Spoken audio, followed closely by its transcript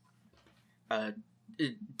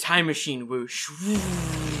time machine whoosh.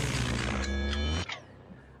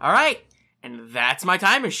 All right, and that's my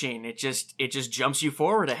time machine. It just jumps you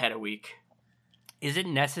forward ahead a week. Is it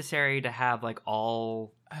necessary to have like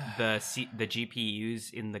all the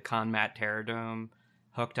GPUs in the Conmat Terradome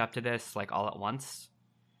hooked up to this like all at once?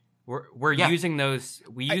 We're using those.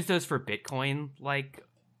 We use those for Bitcoin, like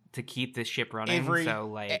to keep this ship running. Avery, so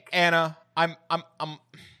like Anna, I'm gonna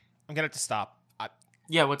have to stop.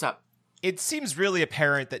 Yeah, what's up? It seems really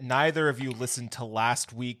apparent that neither of you listened to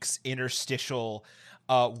last week's interstitial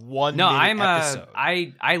 1 minute episode.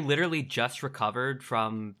 I literally just recovered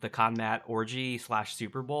from the Conmat orgy /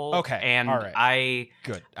 Super Bowl. Okay, and all right.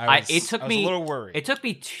 Good. It took me a little worried. It took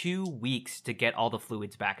me 2 weeks to get all the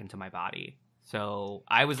fluids back into my body, so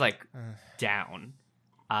I was like down.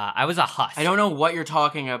 I was a husk. I don't know what you're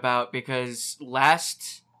talking about because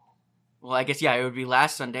it would be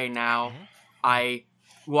last Sunday now. Mm-hmm. I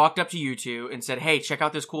walked up to you two and said, hey, check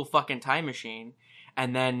out this cool fucking time machine.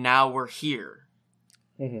 And then now we're here.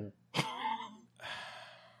 Mm-hmm.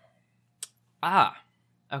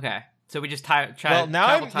 Okay. So we just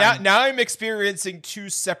now I'm experiencing 2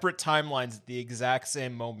 separate timelines at the exact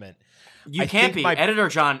same moment. You can't be. Editor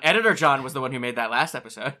John was the one who made that last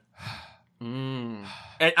episode. I'm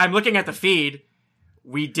looking at the feed.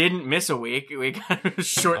 We didn't miss a week. We got a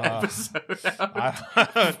short episode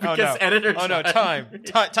because Editor John...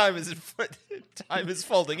 time is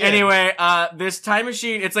folding in. Anyway, this time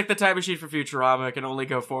machine, it's like the time machine for Futurama. It can only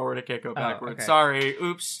go forward, it can't go backward. Okay. Sorry,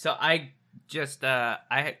 oops. So I just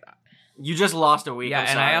you just lost a week. Yeah, I'm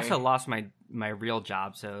and sorry. I also lost my real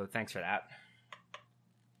job, so thanks for that.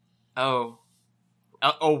 Oh.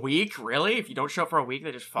 A week? Really? If you don't show up for a week,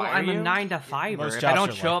 they just fire you? I'm a 9 to 5er. Most If I don't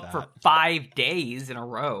jobs are show like up that. for 5 days in a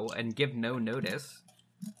row and give no notice.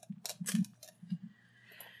 You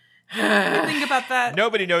think about that?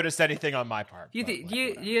 Nobody noticed anything on my part.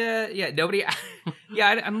 Nobody.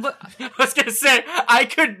 I'm I was gonna say,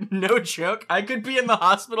 no joke, I could be in the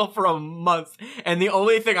hospital for a month, and the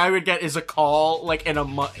only thing I would get is a call, like in a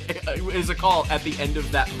month, is a call at the end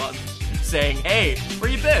of that month saying, hey, where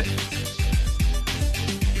you been?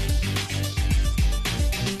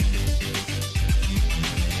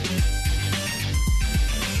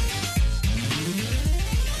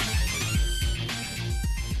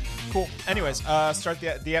 Cool. Anyways, start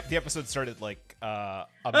the episode started like a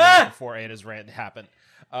minute before Anna's rant happened.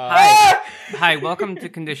 Hi, welcome to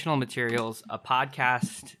Conditional Materials, a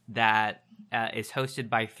podcast that is hosted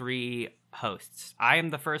by 3 hosts. I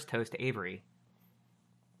am the first host, Avery.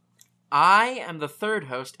 I am the third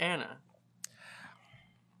host, Anna.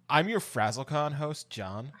 I'm your FrazzleCon host,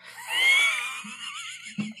 John.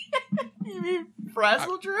 You mean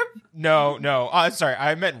Frazzle Drip? No. Sorry,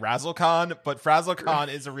 I meant RazzleCon, but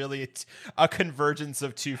FrazzleCon is a convergence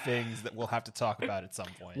of 2 things that we'll have to talk about at some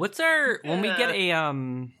point. What's our when we get a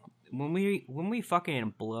when we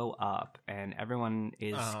fucking blow up and everyone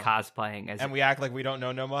is cosplaying as and we act like we don't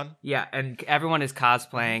know no one? Yeah, and everyone is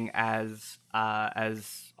cosplaying as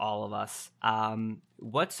all of us.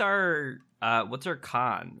 What's our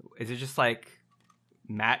con? Is it just like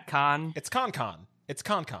MatCon? It's ConCon. It's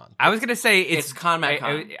ConCon. I was gonna say it's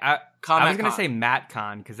ConMatCon. I was gonna say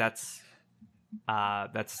MatCon because that's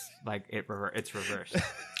like it's reversed.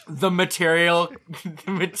 The material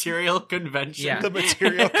convention. Yeah. The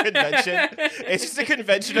material convention. It's just a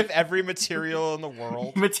convention of every material in the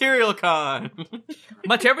world. Material Con.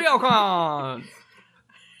 Material Con.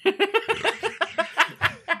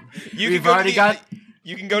 You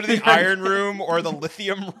can go to the Iron Room or the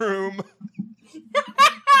Lithium Room.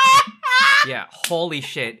 Yeah, holy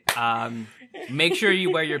shit. Make sure you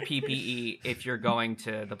wear your PPE if you're going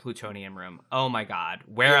to the Plutonian Room. Oh my god,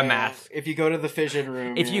 wear a mask. If you go to the Fission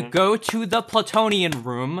Room. If you go to the Plutonian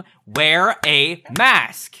Room, wear a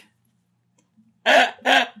mask.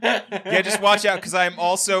 Yeah, just watch out because I'm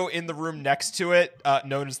also in the room next to it,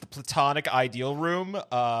 known as the Platonic Ideal Room,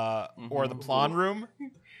 or the Plon Room.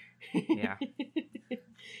 Yeah.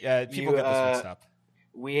 Yeah, people get this mixed up.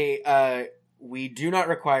 We do not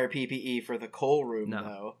require PPE for the coal room,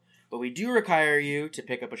 though. But we do require you to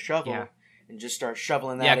pick up a shovel and just start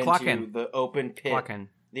shoveling that into the open pit.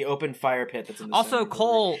 The open fire pit that's in the center.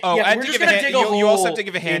 Coal. Oh, yeah, and we're just going to dig a hole you also have to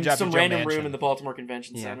give a hand job in some to Joe random Manchin. room in the Baltimore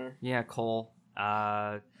Convention Center. Yeah, coal.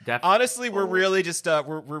 Honestly, we're really just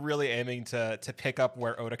we're really aiming to pick up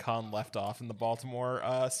where Otakon left off in the Baltimore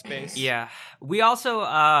space. Yeah, we also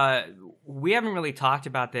we haven't really talked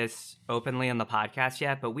about this openly on the podcast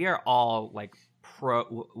yet, but we are all like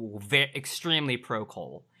extremely pro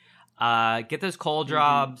coal. Get those coal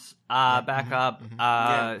jobs back up.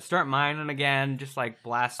 Start mining again. Just like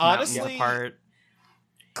blast mountains apart.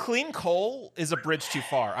 clean coal is a bridge too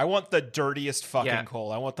far. I want the dirtiest fucking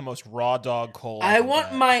coal. I want the most raw dog coal. I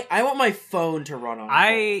want my phone to run on coal.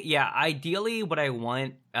 Ideally what I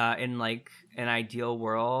want in like an ideal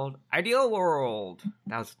world.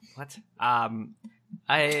 That was what? I'm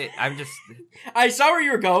just I saw where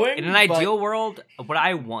you were going. In an ideal world, what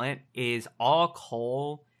I want is all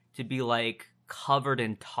coal to be like covered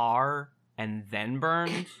in tar and then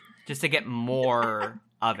burned just to get more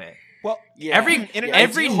of it. Well, yeah.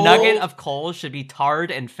 Every nugget of coal should be tarred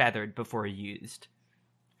and feathered before used.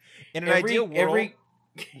 In an ideal world,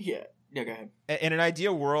 yeah. No, go ahead. In an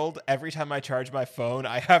ideal world, every time I charge my phone,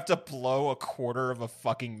 I have to blow a quarter of a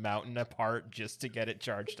fucking mountain apart just to get it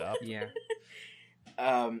charged up. Yeah.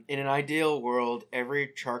 In an ideal world,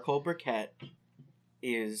 every charcoal briquette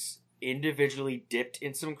is individually dipped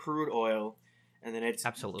in some crude oil, and then it's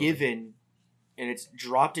given. And it's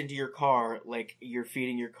dropped into your car like you're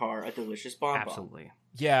feeding your car a delicious bonbon. Absolutely.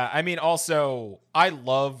 Yeah, I mean, also, I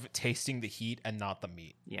love tasting the heat and not the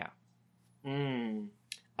meat. Yeah.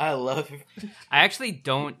 I love it. I actually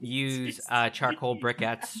don't use charcoal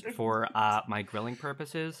briquettes for my grilling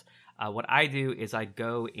purposes. What I do is I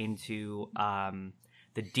go into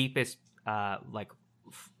the deepest, like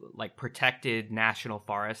protected national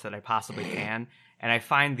forest that I possibly can, and I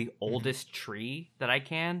find the oldest tree that I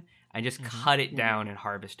can, and just cut it down and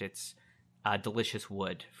harvest its delicious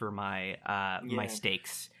wood for my my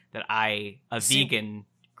steaks that vegan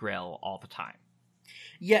grill all the time.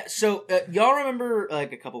 Yeah, so y'all remember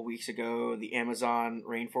like a couple weeks ago, the Amazon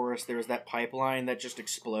rainforest, there was that pipeline that just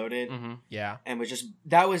exploded? Mm-hmm. Yeah. And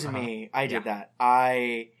that was me. I did that.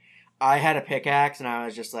 I had a pickaxe and I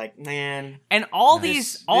was just like, man. And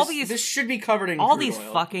this should be covered in all crude these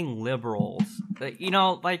oil. fucking liberals.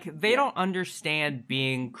 Like they don't understand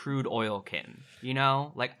being crude oil kin.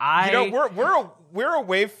 Like we're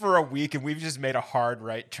away for a week and we've just made a hard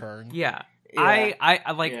right turn. Yeah. I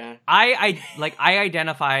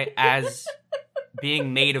identify as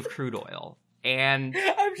being made of crude oil, and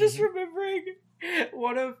I'm just remembering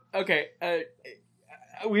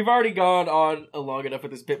we've already gone on long enough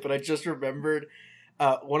with this bit, but I just remembered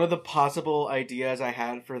one of the possible ideas I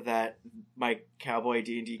had for my cowboy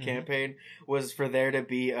D&D campaign was for there to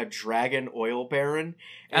be a dragon oil baron.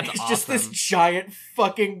 And it's just this giant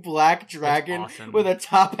fucking black dragon with a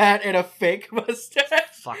top hat and a fake mustache.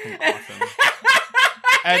 Fucking awesome.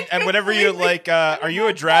 And whenever you're like, are you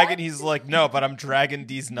a dragon? He's like, no, but I'm dragging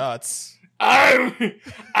these nuts. I'm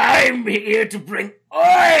here to bring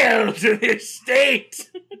oil to this state.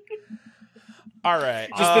 All right,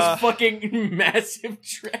 just this fucking massive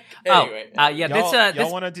track. Anyway,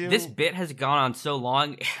 this bit has gone on so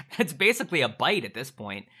long; it's basically a bite at this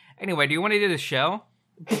point. Anyway, do you want to do the show?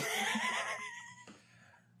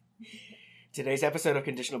 Today's episode of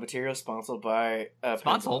Conditional Material sponsored by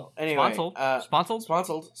sponsored. Anyway, sponsored.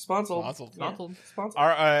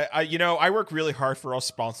 I work really hard for all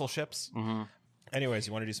sponsorships. Mm-hmm. Anyways,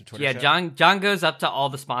 you want to do some Twitter? Yeah, shit? John goes up to all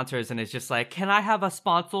the sponsors and is just like, "Can I have a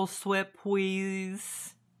sponsorship,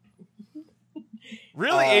 please?"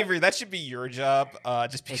 Really, Avery, that should be your job.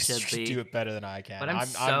 Just because you do it better than I can. But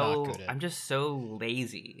I'm not good at it. I'm just so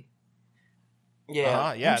lazy.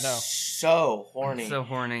 Yeah, no. So horny. So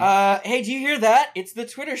horny. Hey, do you hear that? It's the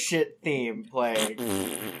Twitter shit theme playing.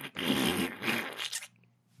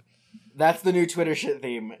 That's the new Twitter shit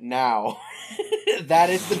theme now. That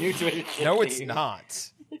is the new Twitter shit theme. No, it's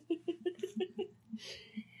not.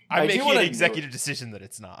 I'm making an executive decision that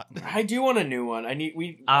it's not. I do want a new one.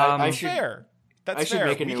 Fair. That's fair.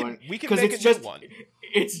 Make a new one. We can make a new one.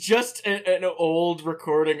 It's just an old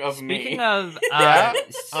recording of me.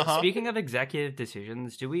 Speaking of executive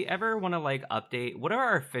decisions, do we ever want to update? What are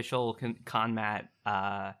our official ConMat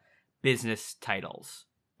business titles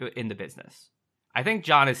in the business? I think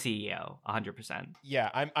John is CEO, 100%. Yeah,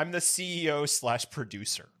 I'm the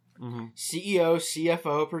CEO/producer. Mm-hmm. CEO,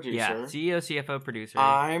 CFO, producer. Yeah, CEO, CFO, producer.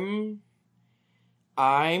 I'm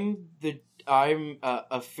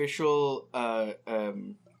official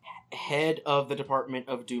head of the Department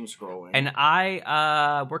of Doom Scrolling. And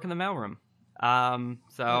I work in the mailroom.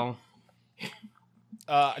 So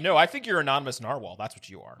no, I think you're Anonymous Narwhal. That's what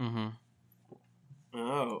you are. Mm-hmm.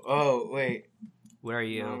 Oh, wait. What are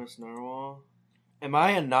you? Anonymous Narwhal? Am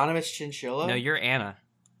I Anonymous Chinchilla? No, you're Anna.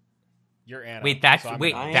 You're Anna. Wait,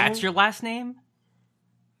 that's your last name?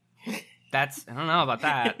 I don't know about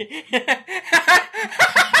that.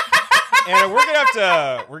 Anna,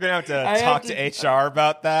 we're gonna have to talk to HR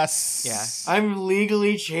about this. Yeah, I'm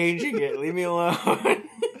legally changing it. Leave me alone.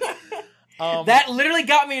 That literally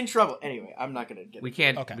got me in trouble. Anyway, I'm not gonna get. We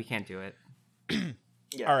can't do it.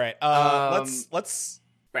 Yeah. All right.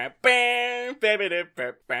 Let's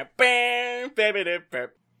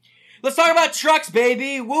talk about trucks,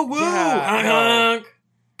 baby. Woo woo. Yeah,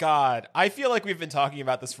 God, I feel like we've been talking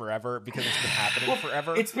about this forever because it's been happening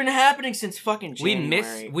forever. It's been happening since fucking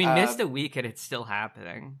January. We missed a week and it's still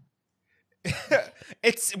happening.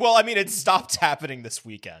 It stopped happening this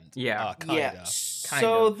weekend. Yeah. Kinda.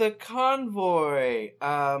 So the convoy,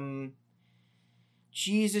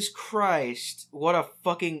 Jesus Christ, what a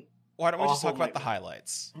fucking Why don't we just talk about the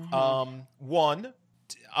highlights? Mm-hmm. One,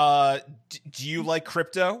 do you like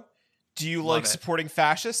crypto? Do you like supporting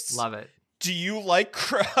fascists? Love it. Do you like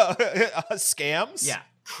scams? Yeah.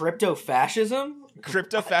 Crypto fascism?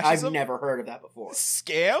 I've never heard of that before.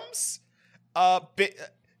 Scams?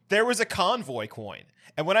 There was a convoy coin.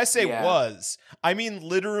 And when I say was, I mean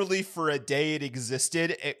literally for a day it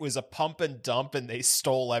existed. It was a pump and dump, and they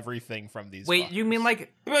stole everything from these. Wait, fuckers. you mean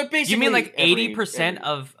like 80%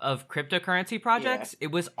 of cryptocurrency projects? Yeah.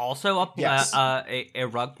 It was also a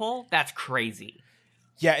rug pull? That's crazy.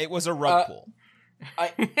 Yeah, it was a rug pull.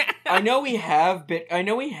 I know we have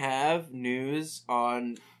news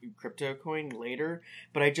on CryptoCoin later,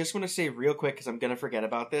 but I just want to say real quick because I'm gonna forget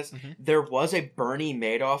about this. Mm-hmm. There was a Bernie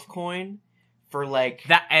Madoff coin for like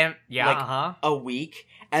that, a week,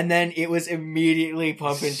 and then it was immediately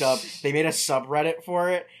pump and dump. They made a subreddit for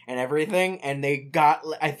it and everything, and they got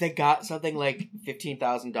something like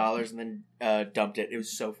 $15,000 and then dumped it. It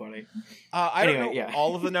was so funny. I don't know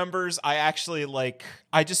all of the numbers. I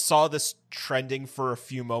just saw this trending for a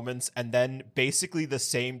few moments, and then basically the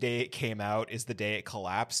same day it came out is the day it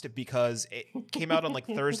collapsed because it came out on like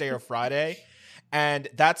Thursday or Friday, and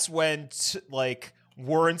that's when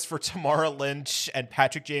warrants for Tamara Lynch and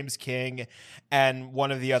Patrick James King and one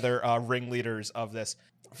of the other ringleaders of this.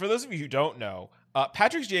 For those of you who don't know,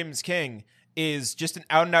 Patrick James King is just an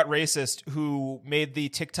out-and-out racist who made the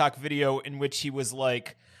TikTok video in which he was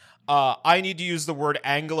like, I need to use the word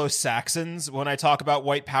Anglo-Saxons when I talk about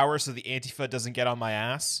white power so the Antifa doesn't get on my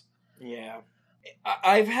ass. Yeah.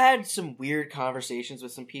 I've had some weird conversations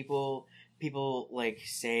with some people like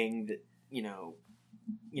saying that,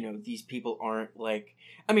 these people aren't like...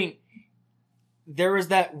 I mean, there was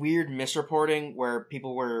that weird misreporting where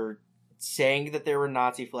people were saying that there were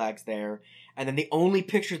Nazi flags there, and then the only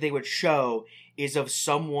picture they would show is of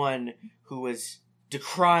someone who was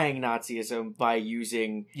decrying Nazism by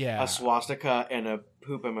using a swastika and a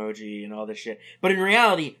poop emoji and all this shit. But in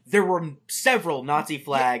reality, there were several Nazi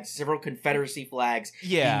flags, several Confederacy flags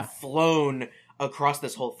being flown across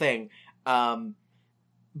this whole thing.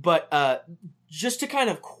 But just to kind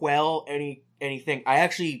of quell anything, I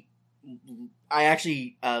actually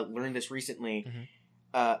learned this recently,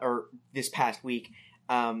 or this past week.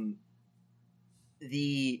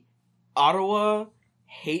 The Ottawa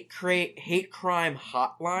hate crime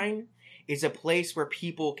hotline is a place where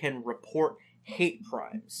people can report hate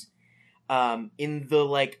crimes. In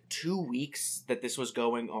the 2 weeks that this was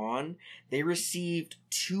going on, they received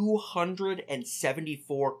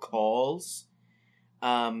 274 calls.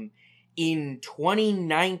 In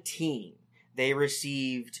 2019, they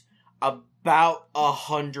received about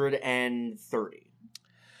 130.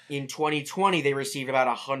 In 2020, they received about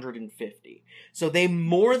 150. So they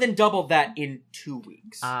more than doubled that in 2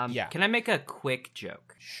 weeks. Can I make a quick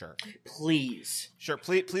joke? Sure. Please. Sure.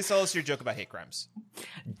 Please tell us your joke about hate crimes.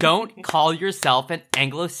 Don't call yourself an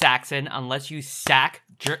Anglo-Saxon unless you sack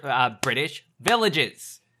British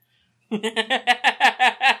villages.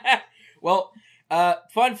 Well,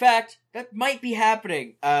 fun fact, that might be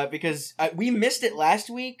happening because we missed it last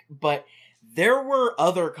week, but there were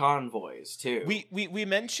other convoys too. We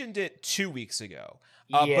mentioned it 2 weeks ago,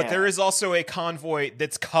 but there is also a convoy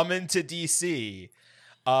that's coming to DC.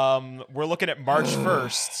 We're looking at March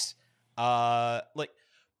 1st.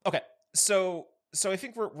 Okay, so I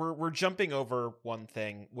think we're jumping over one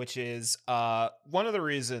thing, which is one of the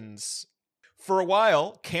reasons for a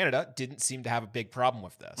while Canada didn't seem to have a big problem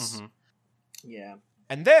with this. Mm-hmm. Yeah.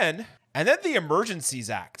 And then the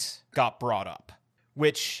Emergencies Act got brought up,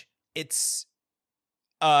 which it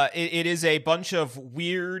is a bunch of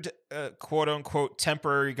weird quote unquote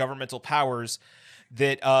temporary governmental powers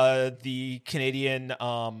that the Canadian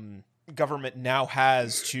government now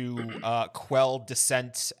has to quell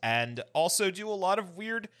dissent and also do a lot of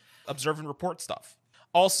weird observe and report stuff.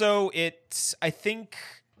 Also, it I think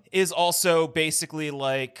is also basically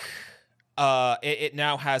like it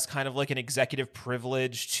now has kind of like an executive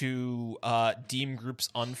privilege to deem groups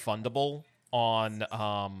unfundable on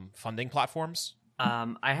funding platforms.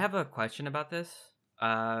 I have a question about this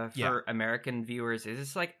for American viewers. Is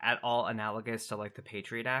this like at all analogous to like the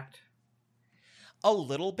Patriot Act? A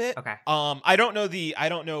little bit. Okay. I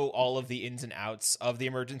don't know all of the ins and outs of the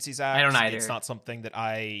Emergencies Act. I don't either. It's not something that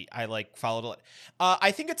I like followed.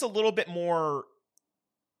 I think it's a little bit more.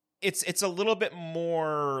 It's a little bit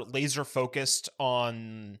more laser focused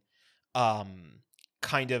on,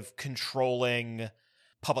 kind of controlling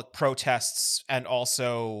public protests and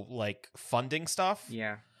also like funding stuff.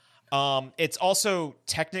 Yeah. It's also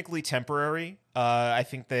technically temporary. I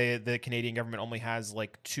think the Canadian government only has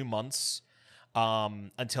like 2 months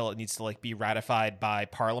until it needs to like be ratified by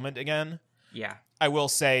Parliament again. Yeah. I will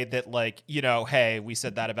say that, like, hey, we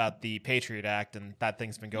said that about the Patriot Act, and that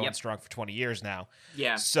thing's been going strong for 20 years now.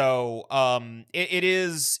 Yeah. So it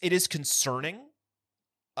is concerning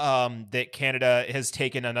that Canada has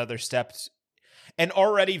taken another step. An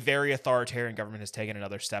already very authoritarian government has taken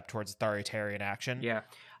another step towards authoritarian action. Yeah.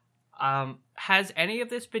 Has any of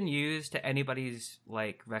this been used to anybody's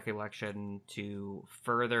like recollection to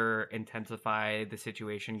further intensify the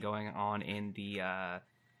situation going on in the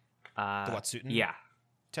Wet'suwet'en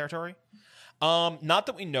territory? Not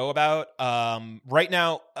that we know about. Right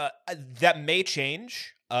now, that may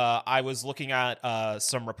change. I was looking at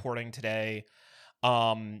some reporting today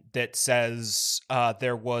that says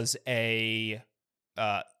there was a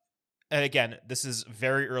and again, this is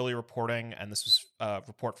very early reporting, and this was a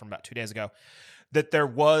report from about 2 days ago, that there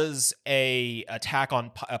was a attack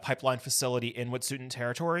on a pipeline facility in Wet'suwet'en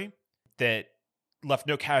territory that left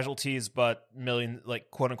no casualties, but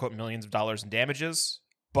quote unquote millions of dollars in damages.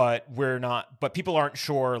 But people aren't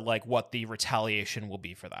sure like what the retaliation will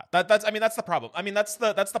be for that. That's the problem. That's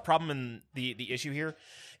the problem, and the issue here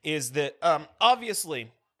is that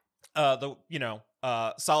obviously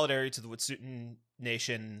solidarity to the Wet'suwet'en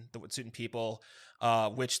nation, the Wet'suwet'en people,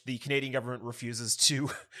 which the Canadian government refuses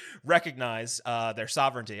to recognize their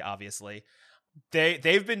sovereignty. Obviously,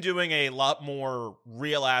 they've been doing a lot more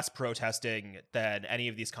real ass protesting than any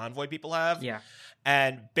of these convoy people have. Yeah,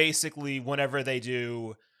 and basically, whenever they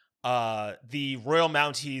do, the Royal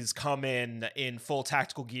Mounties come in full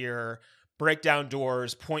tactical gear, break down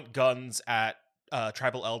doors, point guns at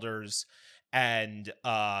tribal elders, and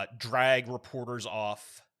drag reporters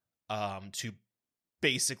off to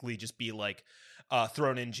basically just be like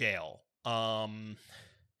thrown in jail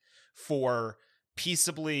for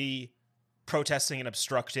peaceably protesting and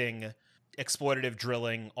obstructing exploitative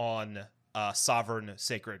drilling on sovereign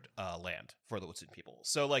sacred land for the Wet'suwet'en people.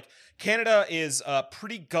 So like Canada is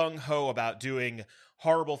pretty gung-ho about doing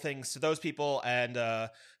horrible things to those people, and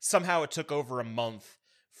somehow it took over a month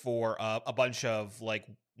for a bunch of like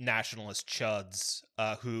nationalist chuds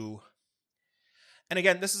who, and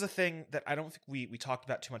again, this is a thing that I don't think we talked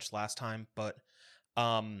about too much last time, but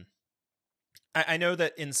I know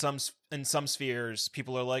that in some spheres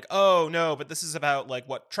people are like, oh no, but this is about like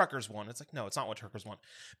what truckers want. It's like, no, it's not what truckers want,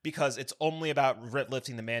 because it's only about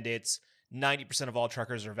lifting the mandates. 90% of all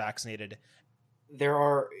truckers are vaccinated. There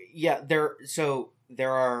are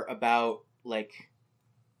about like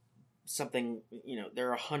something,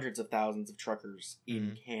 there are hundreds of thousands of truckers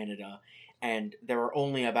in Canada, and there are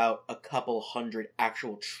only about a couple hundred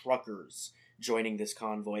actual truckers joining this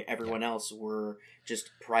convoy. Everyone else were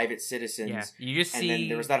just private citizens. Yeah, you just and see. Then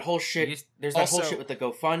there was that whole shit. There's that whole shit with the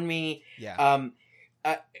GoFundMe. Yeah.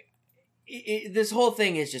 This whole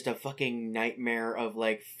thing is just a fucking nightmare of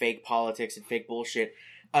like fake politics and fake bullshit.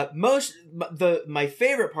 My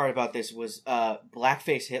favorite part about this was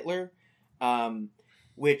Blackface Hitler,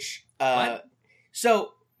 which what?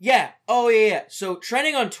 So yeah, oh yeah. So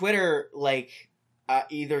trending on Twitter like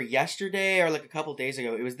either yesterday or like a couple days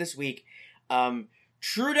ago. It was this week.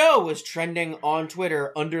 Trudeau was trending on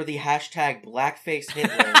Twitter under the hashtag Blackface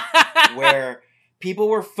Hitler, where people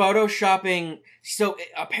were photoshopping. So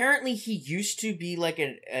apparently he used to be like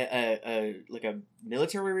a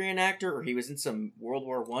military reenactor, or he was in some World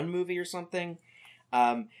War I movie or something,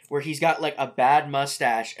 where he's got like a bad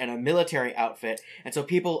mustache and a military outfit, and so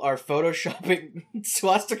people are photoshopping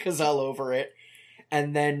swastikas all over it,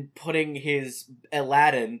 and then putting his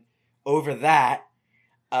Aladdin over that.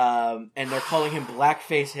 And they're calling him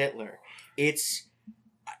Blackface Hitler. It's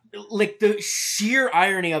like the sheer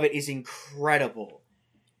irony of it is incredible.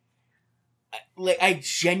 Like I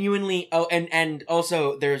genuinely and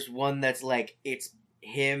also there's one that's like it's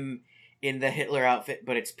him in the Hitler outfit,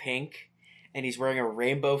 but it's pink, and he's wearing a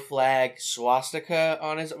rainbow flag swastika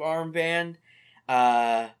on his armband.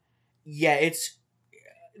 It's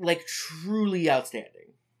like truly outstanding.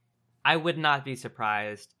 I would not be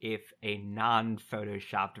surprised if a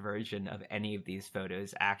non-photoshopped version of any of these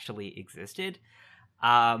photos actually existed.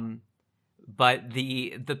 But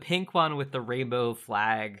the pink one with the rainbow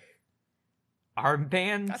flag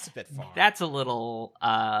armband. That's a bit far. That's a little.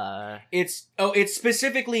 It's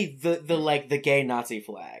specifically the gay Nazi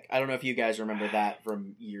flag. I don't know if you guys remember that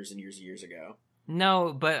from years and years and years ago.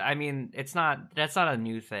 No, but I mean, that's not a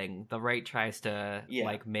new thing. The right tries to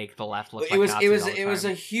like make the left look like Nazis all the time.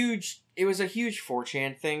 It was a huge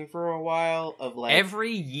 4chan thing for a while of like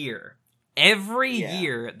every year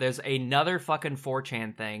there's another fucking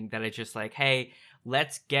 4chan thing that it's just like, hey,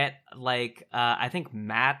 let's get like I think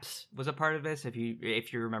Maps was a part of this. If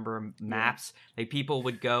you remember Maps, like people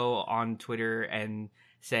would go on Twitter and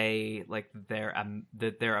say like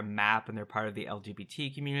that they're a map and they're part of the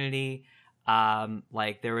LGBT community.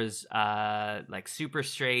 Like there was like Super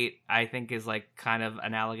Straight, I think is like kind of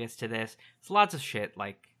analogous to this. It's lots of shit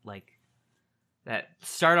like that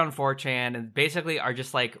start on 4chan and basically are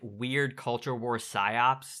just like weird culture war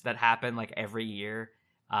psyops that happen like every year.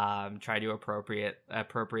 Try to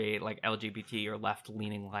appropriate like LGBT or left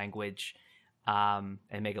leaning language, and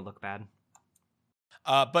make it look bad.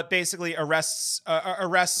 But basically arrests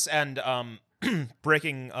and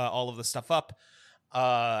breaking all of the stuff up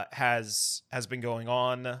has been going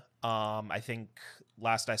on. I think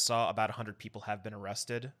last I saw about 100 people have been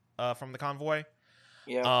arrested from the convoy.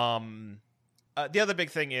 Yeah. The other big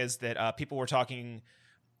thing is that people were talking.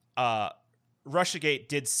 Russiagate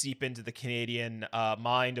did seep into the Canadian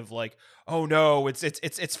mind of like, oh no,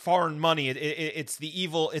 it's foreign money. It's the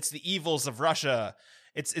evils of Russia.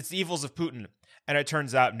 It's the evils of Putin. And it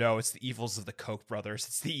turns out, no, it's the evils of the Koch brothers.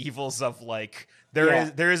 It's the evils of like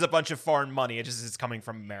there is a bunch of foreign money. It just is coming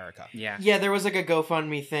from America. Yeah. Yeah, there was like a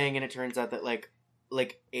GoFundMe thing, and it turns out that like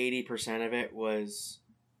 80% of it was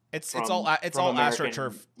it's all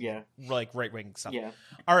AstroTurf. Yeah. Like right wing stuff. Yeah.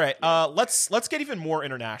 All right. Let's get even more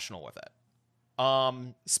international with it.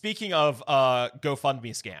 Speaking of GoFundMe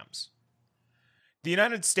scams, the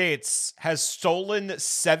United States has stolen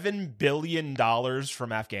 $7 billion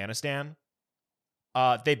from Afghanistan.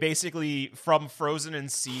 They basically, from frozen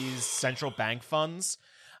and seized central bank funds,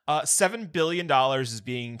 $7 billion is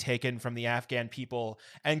being taken from the Afghan people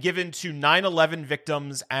and given to 9/11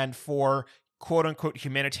 victims and for quote-unquote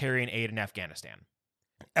humanitarian aid in Afghanistan.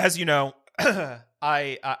 As you know,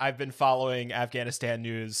 I've been following Afghanistan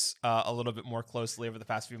news a little bit more closely over the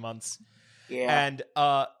past few months. Yeah. And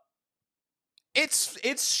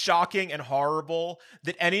it's shocking and horrible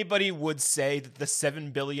that anybody would say that the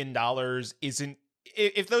 $7 billion isn't,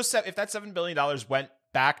 if that $7 billion went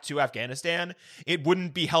back to Afghanistan, it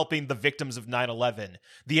wouldn't be helping the victims of 9/11,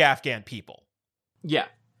 the Afghan people. Yeah.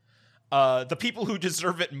 The people who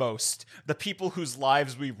deserve it most, the people whose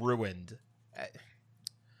lives we ruined.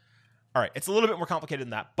 All right, it's a little bit more complicated than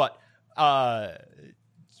that, but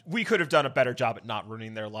we could have done a better job at not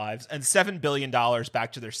ruining their lives. And $7 billion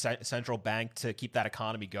back to their central bank to keep that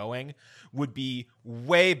economy going would be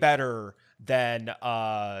way better than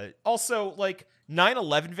also like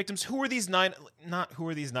 9/11 victims. Who are these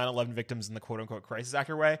 9/11 victims in the quote unquote crisis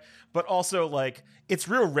actor way? But also like it's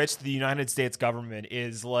real rich that the United States government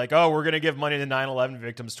is like, oh, we're gonna give money to 9/11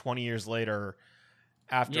 victims 20 years later.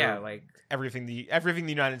 After everything the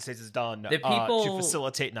United States has done to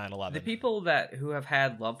facilitate 9/11. The people who have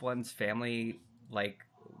had loved ones, family, like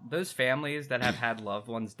those families that have had loved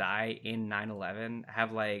ones die in 9/11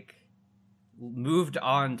 have like moved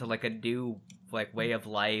on to like a new like way of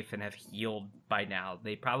life and have healed by now.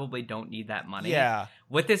 They probably don't need that money. Yeah.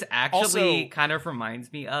 What this actually kind of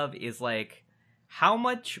reminds me of is like how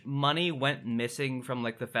much money went missing from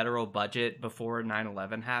like the federal budget before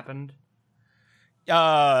 9/11 happened.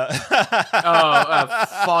 Fuck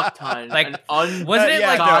ton. Like wasn't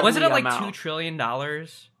it like $2 trillion?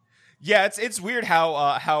 Yeah, it's weird how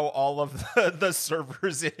all of the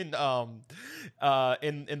servers in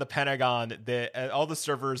the Pentagon, all the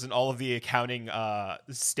servers and all of the accounting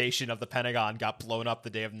station of the Pentagon got blown up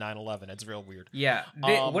the day of 9/11. It's real weird. Yeah.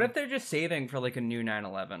 What if they're just saving for like a new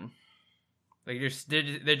 9/11? Like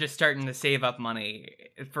they're just starting to save up money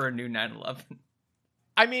for a new 9/11.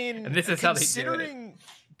 I mean, and this is how they do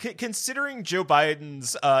it. Considering Joe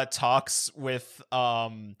Biden's talks with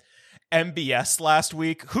MBS last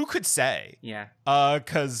week, who could say? Yeah.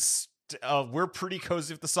 Because we're pretty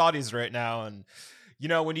cozy with the Saudis right now, and you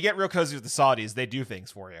know when you get real cozy with the Saudis, they do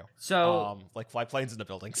things for you. So, like fly planes into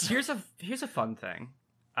buildings. Here's a fun thing.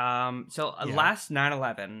 Last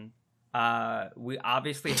 9/11, we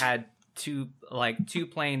obviously had two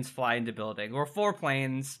planes fly into building, or 4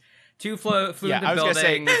 planes. 2 flew into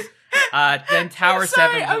buildings. Then Tower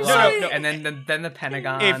 7 blew up, and then the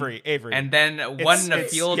Pentagon. Avery. And then one in a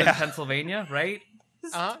field in Pennsylvania, right?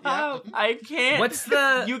 Stop. Yeah. I can't. What's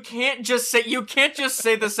the? You can't just say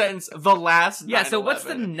the sentence. The last. Yeah. 9/11. So what's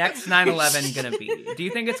the next 9/11 gonna be? Do you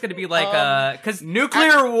think it's gonna be like because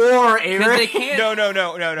nuclear war? Because they can't.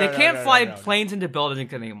 No. They can't fly planes into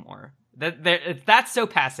buildings anymore. That's so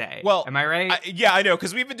passe. Well, am I right? Yeah, I know,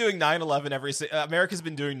 because we've been doing 9/11 America's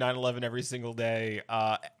been doing 9/11 every single day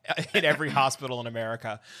in every hospital in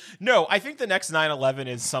America. No, I think the next 9/11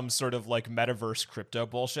 is some sort of like metaverse crypto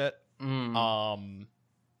bullshit.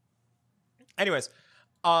 Anyways,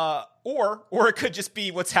 or it could just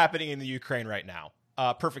be what's happening in the Ukraine right now.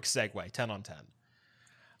 Perfect segue, 10 on 10.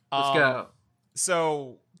 Let's go.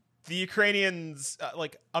 So the Ukrainians,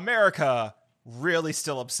 like America, really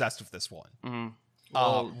still obsessed with this one.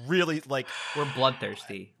 Well, really, like we're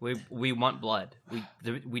bloodthirsty. We want blood.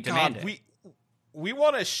 We demand it. We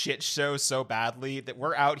want a shit show so badly that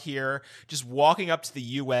we're out here just walking up to the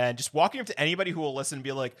UN, just walking up to anybody who will listen and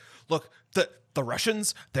be like, "Look, the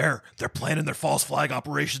Russians, they're planning their false flag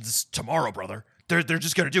operations tomorrow, brother. They're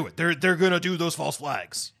just gonna do it. They're gonna do those false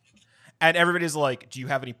flags." And everybody's like, "Do you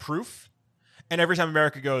have any proof?" And every time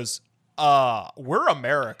America goes, we're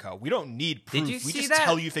America. We don't need proof. We just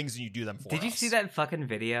tell you things and you do them for us. Did you see that fucking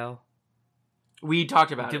video? We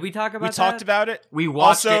talked about it. Did we talk about We talked about it. We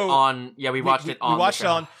watched it on... Yeah, we watched it on... We watched it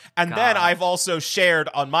on... And then I've also shared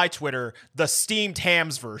on my Twitter the steamed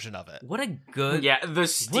hams version of it. What a good... Yeah, the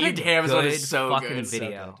steamed hams one is so fucking good. video.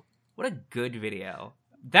 So good. What a good video.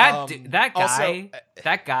 That guy... Also,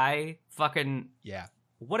 that guy fucking... Yeah.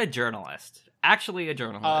 What a journalist. Actually a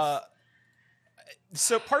journalist.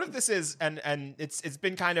 So part of this is... And it's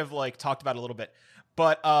been kind of like talked about a little bit...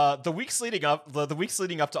 But the weeks leading up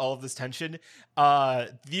to all of this tension,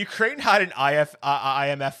 the Ukraine had an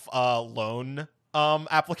IMF loan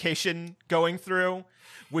application going through,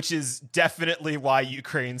 which is definitely why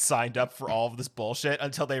Ukraine signed up for all of this bullshit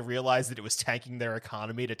until they realized that it was tanking their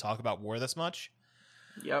economy to talk about war this much.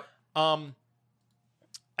 Yep. And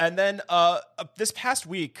then this past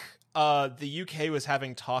week, the UK was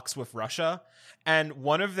having talks with Russia, and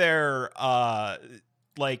one of their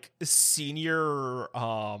like senior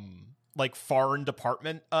like foreign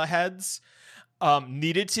department heads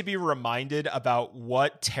needed to be reminded about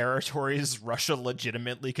what territories Russia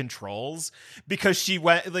legitimately controls, because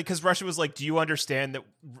because Russia was like, do you understand that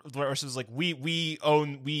Russia was like, we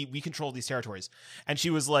control these territories, and she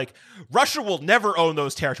was like, Russia will never own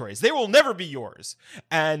those territories, they will never be yours.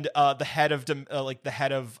 And the head of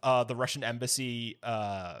the Russian embassy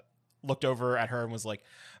looked over at her and was like,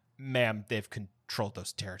 ma'am, they've controlled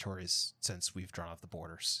those territories since we've drawn off the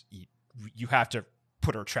borders. You have to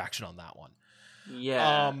put a retraction on that one.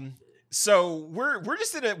 Yeah. So we're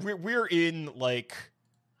just we're in like,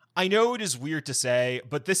 I know it is weird to say,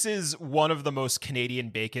 but this is one of the most Canadian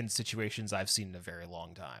bacon situations I've seen in a very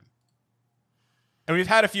long time. And we've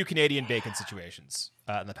had a few Canadian bacon situations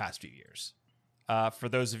in the past few years. For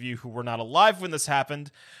those of you who were not alive when this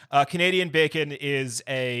happened, Canadian Bacon is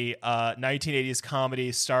a 1980s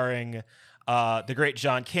comedy starring the great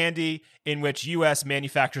John Candy, in which U.S.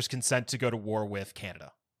 manufacturers consent to go to war with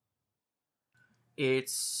Canada.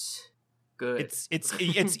 It's good.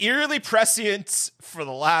 It's eerily prescient for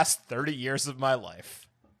the last 30 years of my life.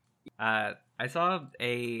 I saw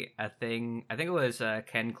a thing. I think it was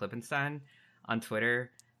Ken Klippenstein on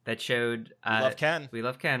Twitter that showed we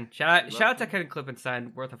love Ken. Shout out to Ken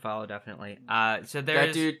Klippenstein, worth a follow, definitely. So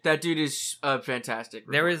there's that dude is fantastic.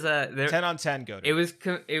 There was 10 on 10 go to. It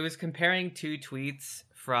was comparing two tweets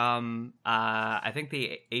from I think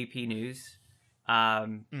the AP News.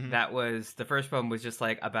 That was, the first one was just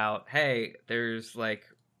like about, hey, there's like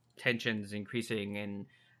tensions increasing in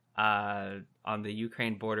on the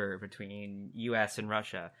Ukraine border between US and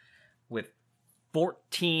Russia, with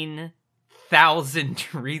 14,000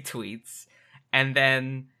 retweets, and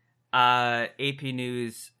then AP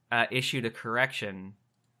News issued a correction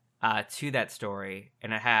to that story,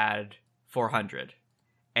 and it had 400.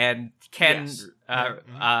 And Ken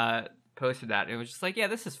posted that, and it was just like, yeah,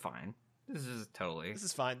 this is fine. This is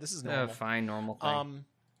fine. This is normal. Fine, normal thing.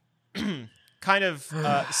 Kind of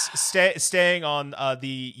staying on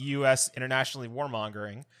the U.S. internationally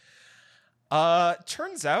warmongering.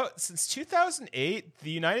 Turns out, since 2008, the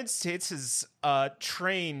United States has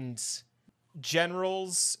trained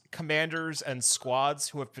generals, commanders, and squads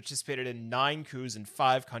who have participated in 9 coups in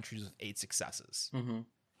 5 countries with 8 successes. Mm-hmm.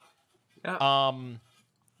 Yeah.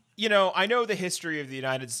 You know, I know the history of the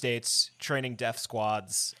United States training death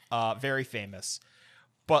squads, very famous.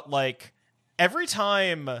 But, like, every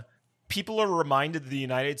time people are reminded that the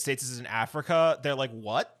United States is in Africa, they're like,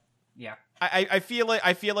 what? Yeah. I feel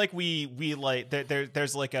like we like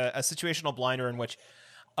there's like a situational blinder in which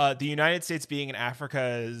the United States being in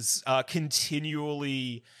Africa is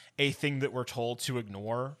continually a thing that we're told to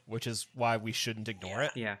ignore, which is why we shouldn't ignore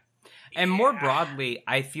it. Yeah. And more broadly,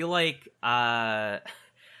 I feel like the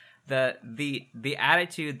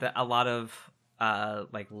attitude that a lot of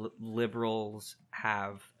liberals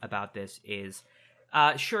have about this is,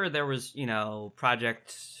 sure, there was,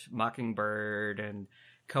 Project Mockingbird and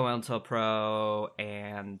COINTELPRO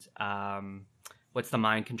and what's the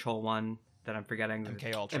mind control one that I'm forgetting?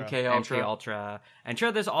 MK Ultra. And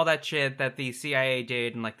sure, there's all that shit that the CIA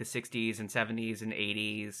did in like the 60s and 70s and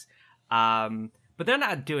 80s. But they're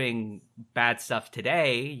not doing bad stuff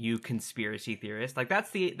today, you conspiracy theorist. Like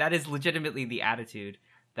that is legitimately the attitude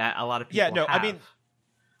that a lot of people have. I mean,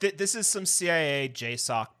 this is some CIA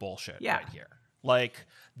JSOC bullshit right here. Like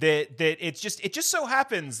that it just so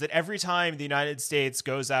happens that every time the United States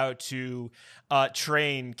goes out to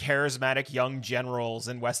train charismatic young generals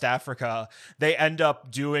in West Africa, they end up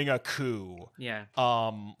doing a coup. Yeah.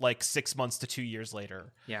 Like 6 months to 2 years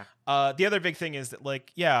later. Yeah. The other big thing is that,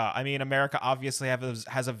 I mean, America obviously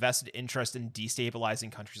has a vested interest in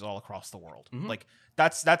destabilizing countries all across the world. Mm-hmm. Like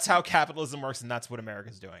that's how capitalism works, and that's what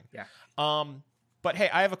America's doing. Yeah. But hey,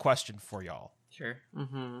 I have a question for y'all. Sure.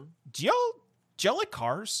 Mm-hmm. Do y'all like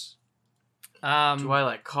cars? Do I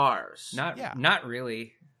like cars? Not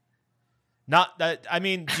really. Not that. I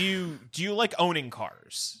mean, do you like owning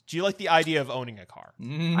cars? Do you like the idea of owning a car?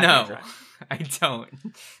 No, I don't.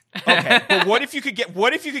 Okay, but what if you could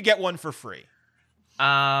get one for free?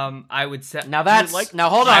 I would sell. Now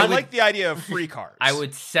hold on. I like the idea of free cars. I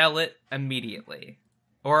would sell it immediately,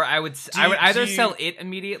 or I would either sell it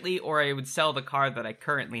immediately, or I would sell the car that I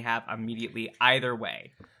currently have immediately. Either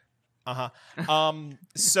way.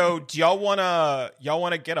 So do y'all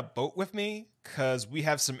wanna get a boat with me? Because we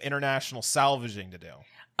have some international salvaging to do.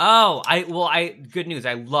 Oh, good news.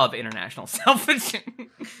 I love international salvaging.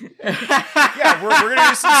 Yeah, we're gonna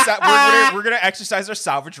do some. We're gonna exercise our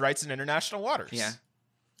salvage rights in international waters. Yeah.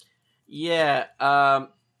 Yeah.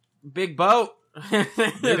 Big boat.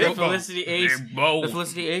 The Felicity Ace. Big boat. The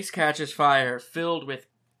Felicity Ace catches fire, filled with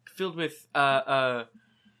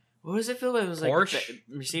what was it filled with? It was Porsche? like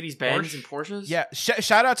Mercedes Benz and Porsches. Yeah.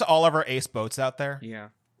 Shout out to all of our Ace boats out there. Yeah.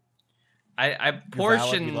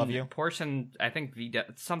 Porsche we love you. Porsche and I think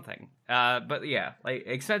something. But yeah, like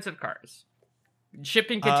expensive cars.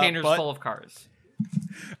 Shipping containers full of cars.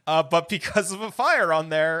 But because of a fire on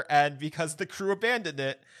there and because the crew abandoned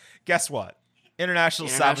it, guess what? International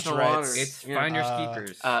salvage rights. It's finders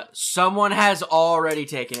keepers. Someone has already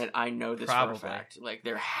taken it. I know this Probably. for a fact. Like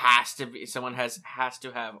there has to be someone has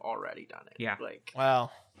to have already done it. Yeah. Like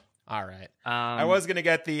well, all right. I was gonna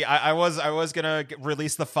get I was gonna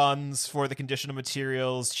release the funds for the conditional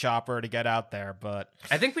materials chopper to get out there, but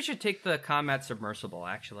I think we should take the Combat submersible.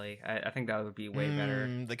 Actually, I think that would be way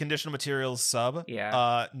better. The conditional materials sub.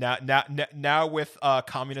 Yeah. Now with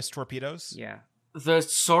communist torpedoes. Yeah. The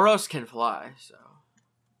Soros can fly, so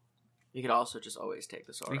you could also just always take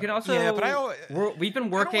the Soros. We could also, but we've been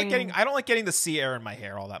working. I don't like getting the sea air in my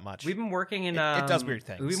hair all that much. We've been working in. It does weird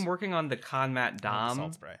things. We've been working on the Combat Dom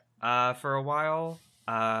salt spray. For a while,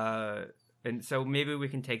 and so maybe we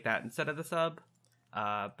can take that instead of the sub.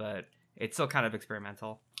 But it's still kind of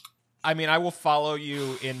experimental. I mean, I will follow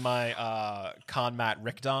you in my Combat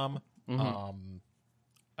Rick Dom. Mm-hmm.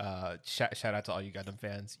 Shout out to all you Gundam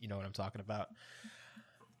fans. You know what I'm talking about.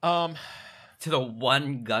 To the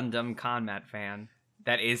one Gundam Combat fan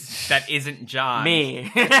that isn't John.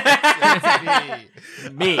 Me.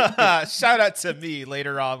 Me. Shout out to me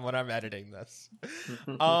later on when I'm editing this.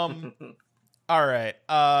 All right.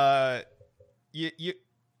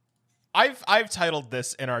 I've titled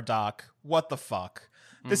this in our doc, "What the fuck."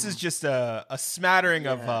 This is just a smattering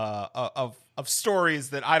of stories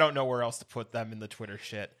that I don't know where else to put them in the Twitter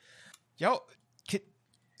shit.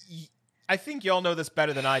 I think y'all know this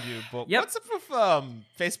better than I do, but what's up with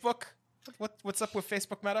Facebook? What's up with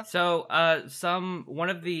Facebook Meta? So, one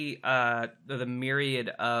of the myriad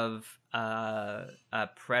of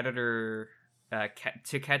predator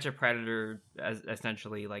to catch a predator,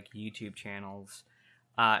 essentially like YouTube channels,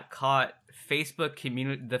 caught the Facebook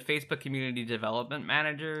community development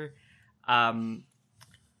manager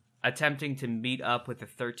attempting to meet up with a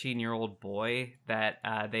 13-year-old boy that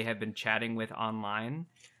they have been chatting with online.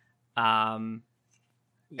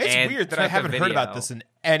 It's weird that I haven't heard about this in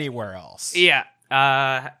anywhere else. Yeah.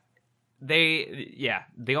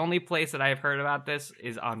 The only place that I've heard about this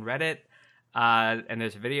is on Reddit, and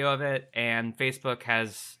there's a video of it, and Facebook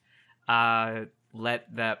has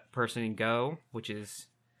let that person go, which is,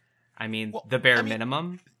 the bare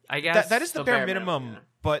minimum. I guess that is the bare minimum.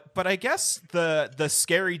 Yeah. But I guess the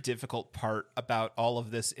scary, difficult part about all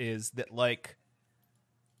of this is that like,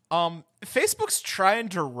 Facebook's trying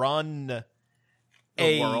to run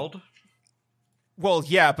the world. Well,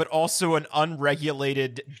 yeah, but also an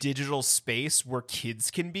unregulated digital space where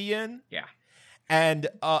kids can be in. Yeah. And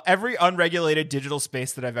every unregulated digital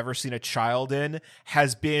space that I've ever seen a child in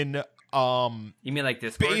has been you mean like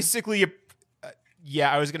Discord? Basically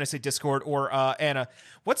yeah, I was going to say Discord or Anna.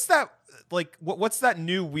 What's that like what's that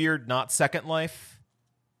new weird not Second Life?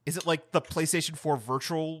 Is it like the PlayStation 4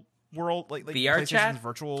 virtual world like VR chat?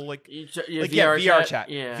 Virtual like VR chat.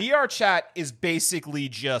 Yeah. VR chat is basically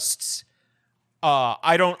just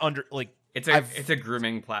I don't it's a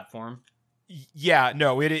grooming platform. Yeah,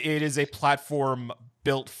 no, it is a platform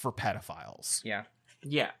built for pedophiles. Yeah.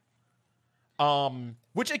 Yeah.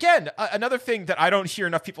 Which again, another thing that I don't hear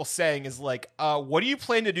enough people saying is like, what do you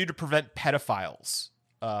plan to do to prevent pedophiles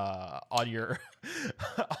on your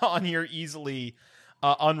on your easily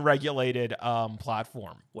unregulated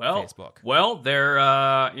platform? Facebook. Well, they're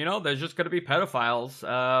there's just going to be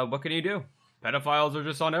pedophiles. What can you do? Pedophiles are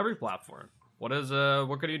just on every platform. What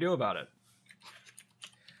can you do about it?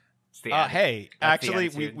 Hey, actually,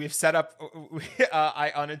 we've set up.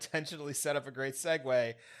 I unintentionally set up a great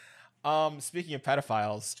segue. Speaking of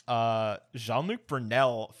pedophiles, Jean-Luc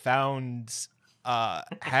Brunel found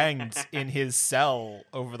hanged in his cell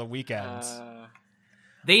over the weekend.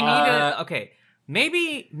 They need okay.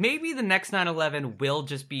 Maybe the next 9/11 will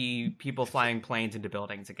just be people flying planes into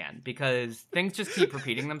buildings again because things just keep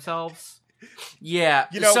repeating themselves. Yeah,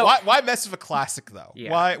 why mess with a classic though?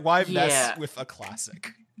 Yeah. Why mess with a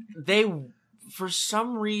classic? They, for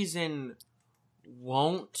some reason,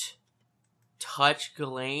 won't touch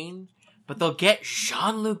Ghislaine, but they'll get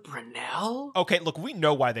Jean-Luc Brunel? Okay, look, we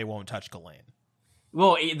know why they won't touch Ghislaine.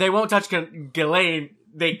 Well, they won't touch Ghislaine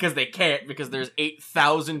because they can't, because there's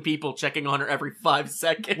 8,000 people checking on her every 5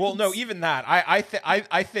 seconds. Well, no, even that.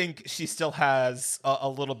 I think she still has a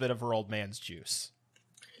little bit of her old man's juice.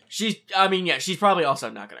 She's probably also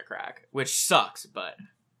not going to crack, which sucks, but...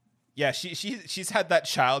 Yeah, she's had that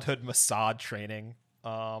childhood Mossad training.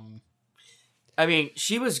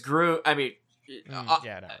 She was groomed. No.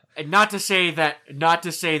 Not to say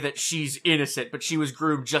that she's innocent, but she was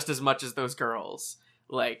groomed just as much as those girls.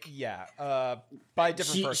 Like, yeah, by a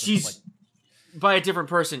different person. She's by a different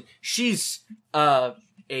person. She's a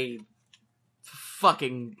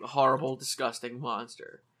fucking horrible, disgusting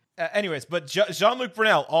monster. Anyways, but Jean-Luc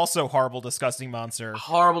Brunel, also horrible, disgusting monster.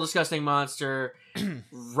 Horrible, disgusting monster.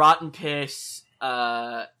 Rotten piss.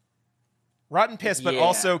 Rotten piss, but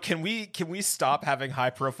also, can we stop having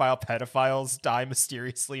high-profile pedophiles die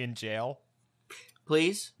mysteriously in jail?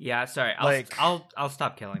 Please? Yeah, sorry. I'll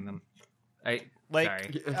stop killing them. Sorry.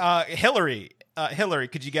 Hillary,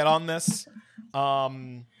 could you get on this?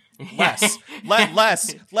 Less,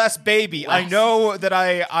 baby. Less. I know that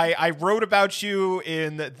I wrote about you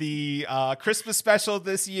in the Christmas special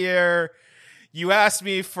this year. You asked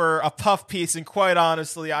me for a puff piece, and quite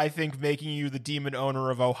honestly, I think making you the demon owner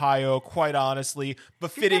of Ohio, quite honestly,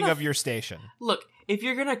 befitting of your station. Look, if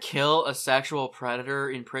you're gonna kill a sexual predator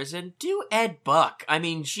in prison, do Ed Buck. I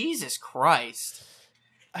mean, Jesus Christ.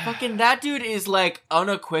 Fucking that dude is like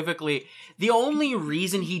unequivocally the only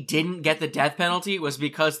reason he didn't get the death penalty was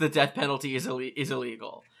because the death penalty is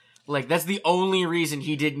illegal. Like, that's the only reason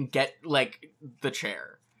he didn't get like the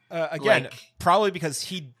chair. Again, probably because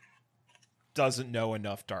he doesn't know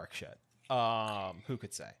enough dark shit. Who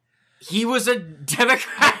could say? He was a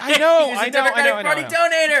Democrat. I know. He was a Democratic Party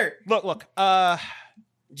donator. Look.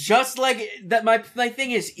 Just like that. My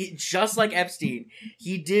thing is, just like Epstein,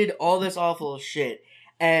 he did all this awful shit.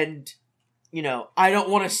 And, I don't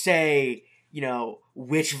want to say,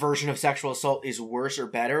 which version of sexual assault is worse or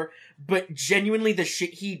better, but genuinely the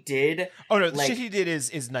shit he did... Oh, no, the shit he did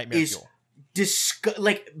is nightmare fuel.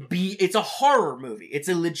 It's a horror movie. It's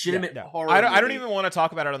a legitimate horror movie. I don't even want to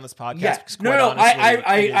talk about it on this podcast. Yeah. No.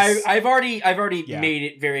 I've already made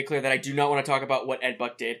it very clear that I do not want to talk about what Ed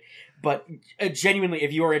Buck did. But genuinely,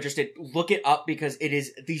 if you are interested, look it up because it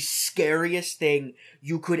is the scariest thing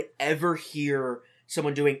you could ever hear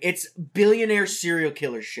someone doing. It's billionaire serial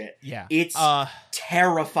killer shit. Yeah. It's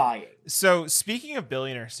terrifying. So, speaking of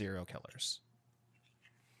billionaire serial killers,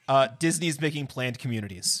 Disney's making Planned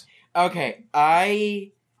Communities. Okay, who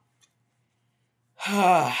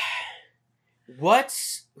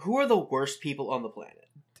are the worst people on the planet?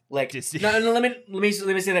 Like, Disney. No, let me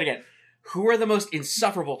say that again. Who are the most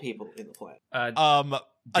insufferable people in the planet?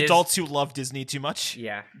 Adults who love Disney too much.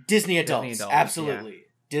 Yeah. Disney adults absolutely. Yeah.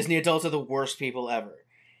 Disney adults are the worst people ever.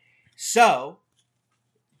 So,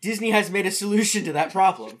 Disney has made a solution to that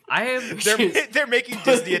problem. They're making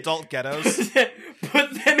Disney adult ghettos.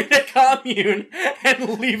 Put them in a commune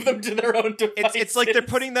and leave them to their own devices. It's like they're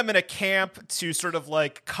putting them in a camp to sort of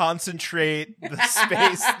like concentrate the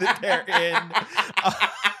space that they're in.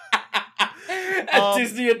 A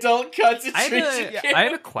Disney adult concentration camp. I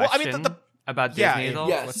have a question about Disney adults.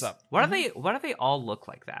 Yes. What's up? Why do they all look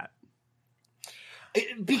like that?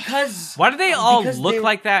 Because why do they all look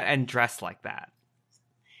like that and dress like that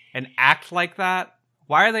and act like that?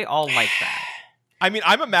 Why are they all like that? I mean,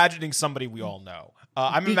 I'm imagining somebody we all know.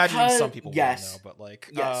 I'm imagining some people we all know, but like,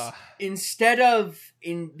 instead of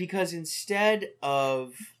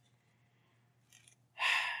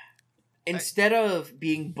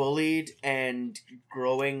being bullied and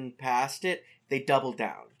growing past it, they double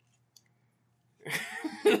down.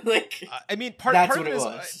 Like, I mean, part of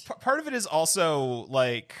it is also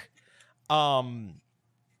like, what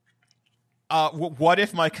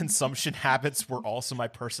if my consumption habits were also my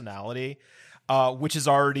personality, which is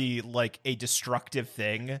already like a destructive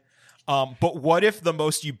thing. But what if the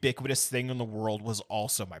most ubiquitous thing in the world was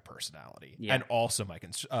also my personality and also my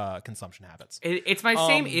consumption habits? It's my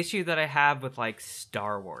same issue that I have with like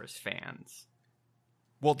Star Wars fans.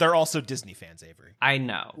 Well, they're also Disney fans, Avery. I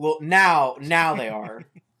know. Well, now they are,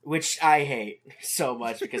 which I hate so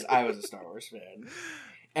much because I was a Star Wars fan,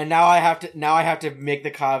 and now I have to make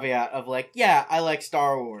the caveat of like, yeah, I like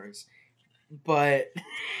Star Wars, but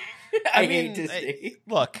I hate Disney.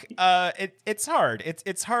 Look, it's hard.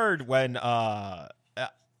 It's hard when I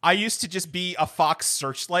used to just be a Fox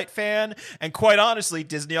Searchlight fan, and quite honestly,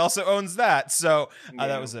 Disney also owns that. So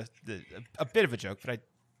that was a bit of a joke, but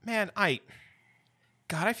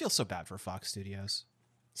I feel so bad for Fox Studios.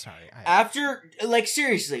 Sorry. After, like,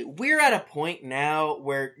 seriously, we're at a point now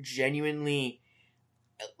where genuinely,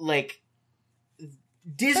 like,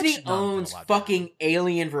 Disney owns fucking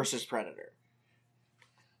Alien vs. Predator.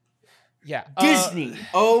 Yeah. Disney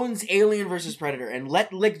owns Alien vs. Predator, and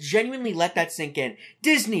genuinely let that sink in.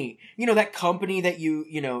 Disney, that company that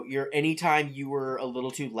you're anytime you were a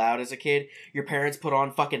little too loud as a kid, your parents put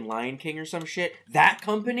on fucking Lion King or some shit. That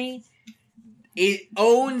company, it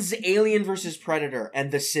owns Alien vs. Predator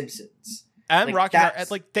and The Simpsons. And Rocky Horror,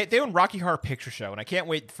 they own Rocky Horror Picture Show, and I can't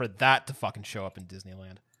wait for that to fucking show up in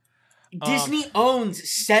Disneyland. Disney owns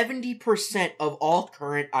 70% of all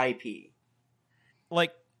current IP.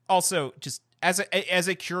 Like, also, just as a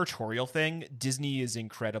curatorial thing, Disney is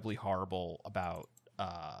incredibly horrible about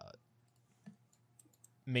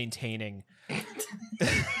maintaining.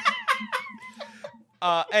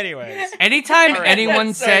 Anyways, anytime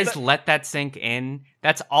anyone says "let that sink in,"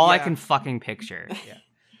 that's all I can fucking picture. Yeah.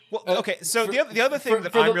 Well, okay. So the other thing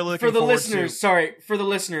that I'm really looking for the forward listeners, to, sorry, for the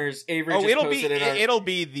listeners, Avery just posted it'll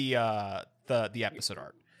be the episode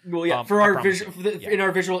art. Well, yeah, for our in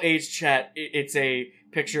our visual age chat, it's a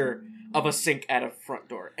picture of a sink at a front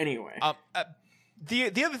door. Anyway,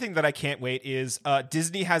 the other thing that I can't wait is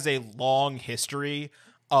Disney has a long history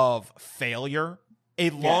of failure. A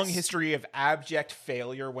long history of abject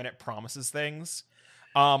failure when it promises things.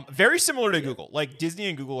 Very similar to Google. Like, Disney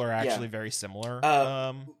and Google are actually very similar.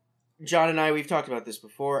 John and I, we've talked about this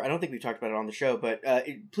before. I don't think we've talked about it on the show, but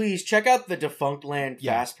please check out the Defunctland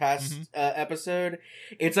Fast Pass episode.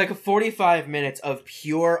 It's like 45 minutes of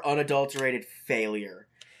pure, unadulterated failure.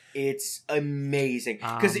 It's amazing.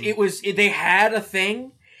 Because they had a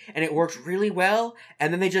thing, and it worked really well,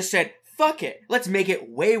 and then they just said, fuck it, let's make it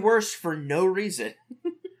way worse for no reason.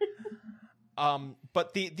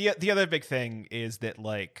 But the other big thing is that,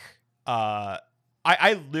 like, I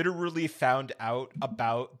literally found out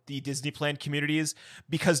about the Disneyland communities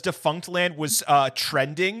because Defunctland was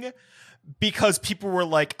trending, because people were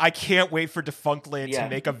like, I can't wait for Defunctland to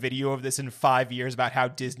make a video of this in 5 years about how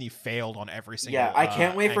Disney failed on every single I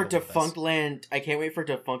can't wait for Defunctland. I can't wait for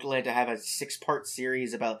Defunctland to have a 6-part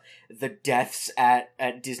series about the deaths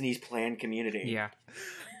at Disney's planned community. Yeah.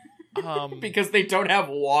 Because they don't have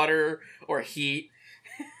water or heat.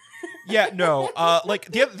 Yeah, no.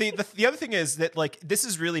 Like the other thing is that, like, this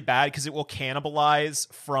is really bad because it will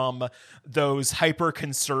cannibalize from those hyper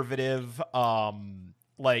conservative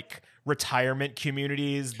like retirement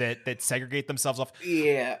communities that segregate themselves off.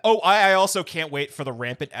 Yeah. Oh, I also can't wait for the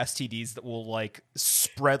rampant STDs that will, like,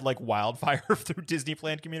 spread like wildfire through Disney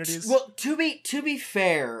planned communities. Well, to be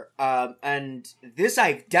fair, and this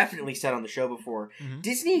I've definitely said on the show before,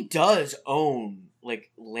 Disney does own, like,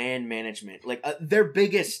 land management, like their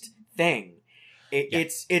biggest thing.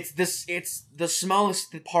 It's the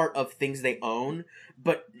smallest part of things they own,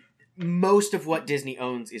 but most of what Disney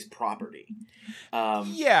owns is property.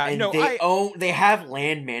 They have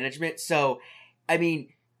land management. So, I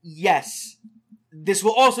mean, yes, this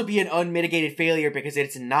will also be an unmitigated failure because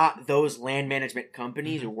it's not those land management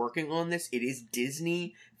companies working on this. It is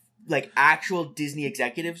Disney, like actual Disney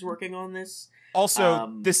executives working on this.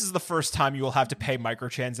 Also, this is the first time you will have to pay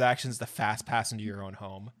microtransactions to fast pass into your own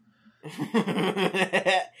home. Do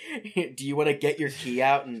you want to get your key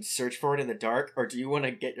out and search for it in the dark, or do you want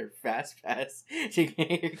to get your fast pass to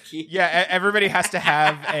get your key? Yeah, everybody has to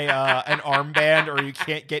have an armband, or you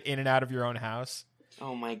can't get in and out of your own house.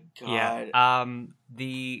 Oh my god! Yeah.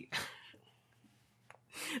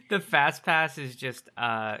 The fast pass is just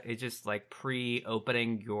it's just like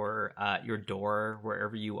pre-opening your door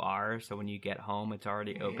wherever you are. So when you get home, it's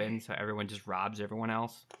already open. So everyone just robs everyone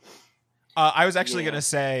else. I was actually going to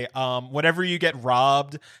say, whenever you get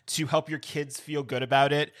robbed, to help your kids feel good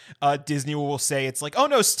about it, Disney will say it's like, oh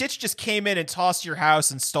no, Stitch just came in and tossed your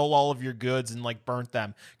house and stole all of your goods and like burnt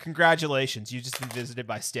them. Congratulations, you've just been visited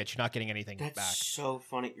by Stitch. You're not getting anything back. That's so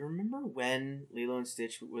funny. You remember when Lilo and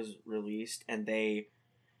Stitch was released and they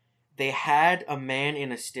had a man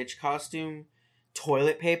in a Stitch costume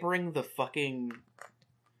toilet papering the fucking...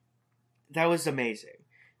 That was amazing.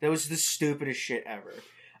 That was the stupidest shit ever.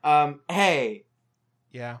 Hey.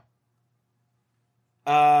 Yeah.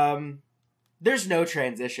 There's no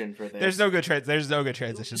transition for this. There's no good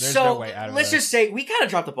transition. There's no way out of let's this. just say we kind of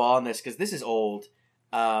dropped the ball on this because this is old.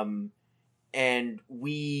 And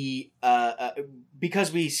we,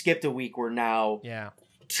 because we skipped a week, we're now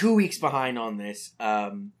 2 weeks behind on this.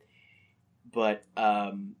 But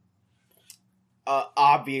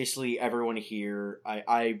obviously everyone here,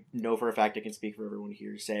 I know for a fact I can speak for everyone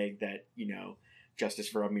here saying that, you know, justice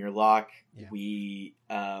for Amir Locke. Yeah. We,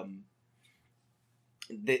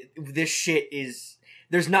 this shit is,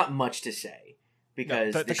 there's not much to say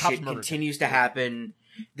because the shit continues to happen.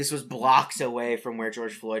 This was blocks away from where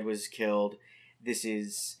George Floyd was killed. This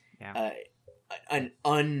is an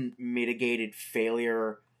unmitigated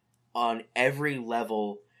failure on every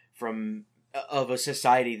level of a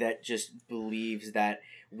society that just believes that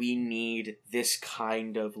we need this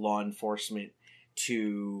kind of law enforcement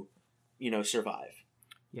to, you know, survive.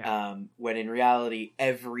 Yeah. When in reality,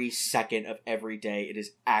 every second of every day, it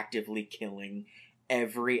is actively killing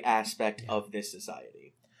every aspect of this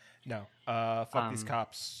society. No. Fuck these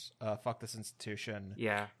cops. Fuck this institution.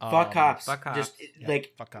 Yeah. Fuck cops. Fuck cops. Just,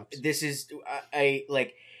 like, fuck cops. This is,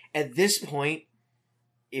 at this point,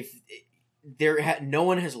 if no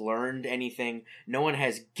one has learned anything, no one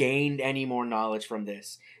has gained any more knowledge from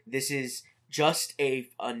this. This is just yet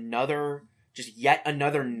another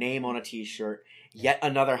name on a t-shirt, yet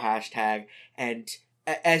another hashtag, and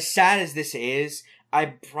as sad as this is, I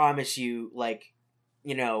promise you, like,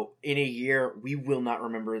 you know, in a year, we will not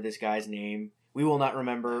remember this guy's name. We will not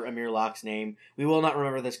remember Amir Locke's name. We will not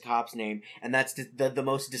remember this cop's name, and that's the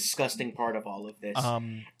most disgusting part of all of this.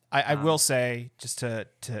 I will say, just to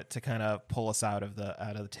kind of pull us out of the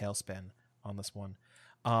tailspin on this one,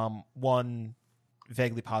 one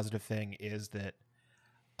vaguely positive thing is that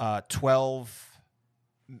 12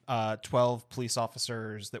 police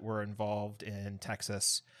officers that were involved in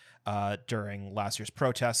Texas during last year's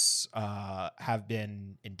protests have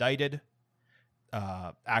been indicted.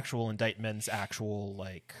 Actual indictments,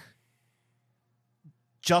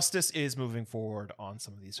 justice is moving forward on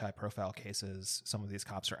some of these high-profile cases. Some of these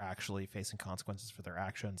cops are actually facing consequences for their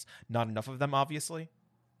actions. Not enough of them, obviously.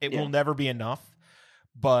 It will never be enough.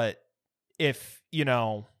 But if, you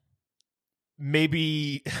know,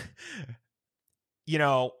 maybe, you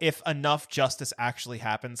know, if enough justice actually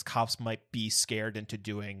happens, cops might be scared into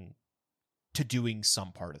doing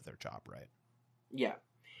some part of their job, right? Yeah.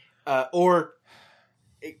 Or...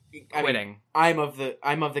 quitting. mean, I'm of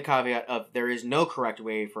the caveat of there is no correct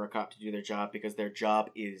way for a cop to do their job because their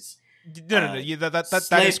job is no. Yeah, that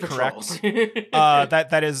is correct.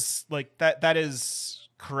 that is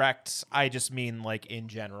correct. I just mean like in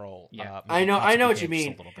general. Yeah, I know what you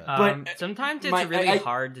mean. But sometimes it's really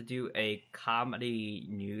hard to do a comedy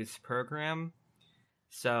news program.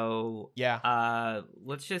 So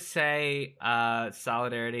let's just say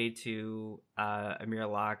solidarity to Amir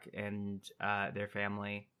Locke and their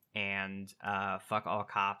family, and fuck all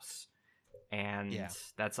cops, and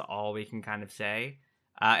that's all we can kind of say.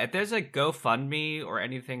 If there's a GoFundMe or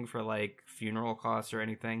anything for like funeral costs or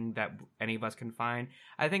anything that any of us can find,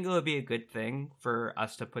 I think it would be a good thing for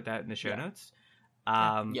us to put that in the show notes.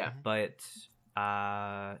 But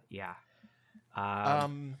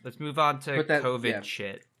let's move on to COVID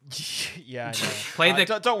shit. Yeah, I know. Play the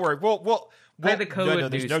don't worry. We'll play the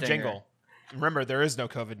COVID there's news no stinger. jingle. Remember, there is no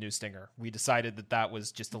COVID news stinger. We decided that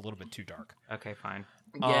was just a little bit too dark. Okay, fine.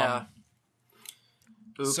 Yeah.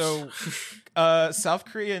 So, South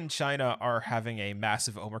Korea and China are having a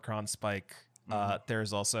massive Omicron spike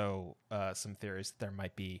there's also some theories that there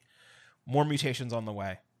might be more mutations on the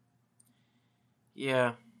way.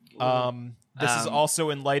 Yeah. This is also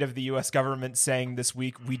in light of the U.S. government saying this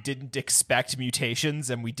week we didn't expect mutations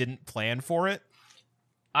and we didn't plan for it.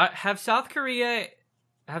 Have South Korea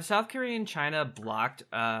and China blocked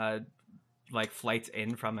flights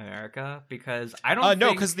in from America? Because I don't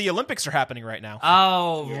no, because the Olympics are happening right now.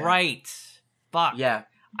 Oh, yeah. Right. Fuck. Yeah.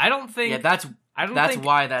 I don't think that's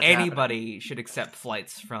why that's anybody happening. Should accept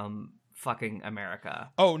flights from fucking America.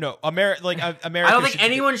 Oh no, America. I don't think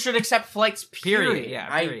anyone should accept flights. Period.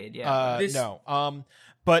 Yeah. Period. Yeah. No.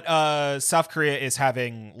 But South Korea is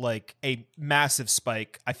having like a massive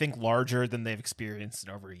spike. I think larger than they've experienced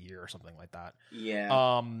in over a year or something like that.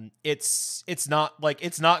 Yeah. It's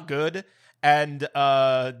not good, and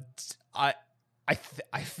I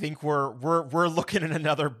think we're looking at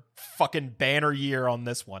another fucking banner year on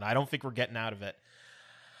this one. I don't think we're getting out of it.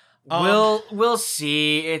 We'll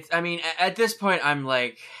see. At this point, I'm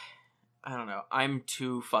like, I don't know. I'm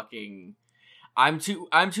too fucking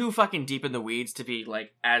deep in the weeds to be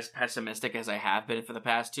like as pessimistic as I have been for the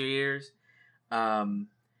past 2 years.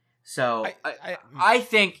 So I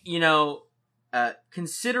think,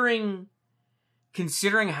 considering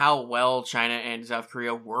how well China and South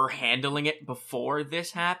Korea were handling it before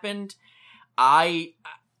this happened, I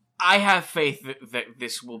have faith that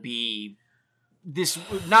this will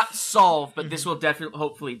not solve, but this will definitely,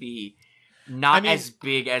 hopefully be not as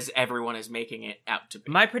big as everyone is making it out to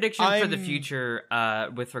be. My prediction for the future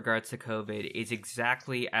with regards to COVID is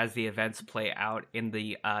exactly as the events play out in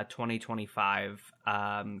the 2025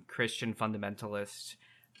 Christian fundamentalist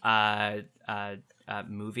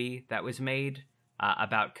movie that was made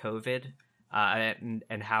about COVID and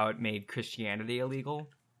how it made Christianity illegal.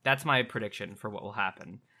 That's my prediction for what will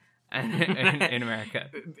happen in America.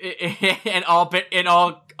 And all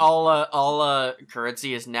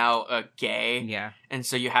currency is now gay. Yeah, and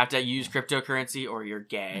so you have to use cryptocurrency or you're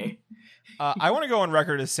gay. I want to go on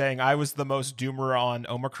record as saying I was the most doomer on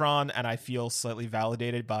Omicron, and I feel slightly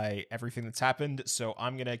validated by everything that's happened. So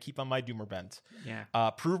I'm gonna keep on my doomer bent.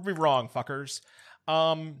 Yeah. Prove me wrong, fuckers.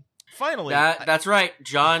 Finally, that's right.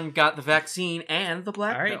 John got the vaccine and the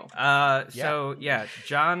black pill. So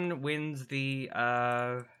John wins the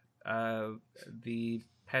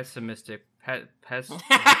pessimistic points.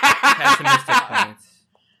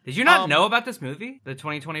 Did you not know about this movie, the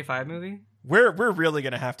 2025 movie? We're really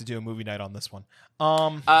gonna have to do a movie night on this one.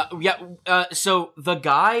 So the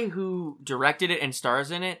guy who directed it and stars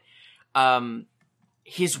in it,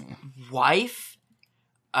 his wife.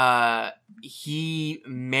 He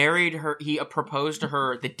married her. He proposed to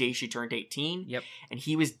her the day she turned 18. Yep. And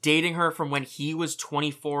he was dating her from when he was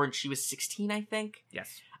 24 and she was 16, I think.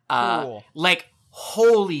 Yes. Cool.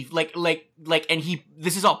 Holy, and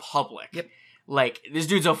this is all public. Yep. Like, this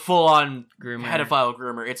dude's a full-on groomer. Pedophile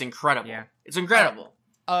groomer. It's incredible. Yeah. It's incredible.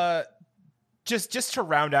 Just to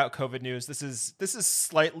round out COVID news, this is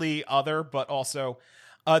slightly other, but also.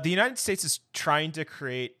 The United States is trying to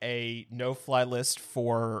create a no-fly list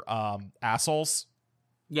for assholes.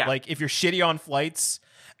 Yeah. Like, if you're shitty on flights,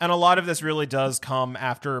 and a lot of this really does come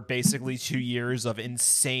after basically 2 years of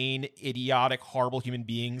insane, idiotic, horrible human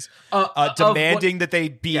beings demanding that they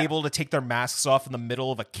be able to take their masks off in the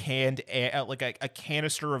middle of a canned air, like a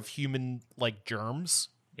canister of human, like, germs.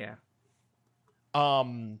 Yeah.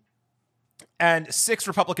 And 6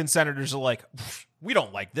 Republican senators are like, we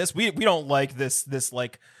don't like this. We don't like this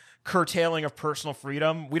like curtailing of personal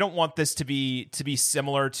freedom. We don't want this to be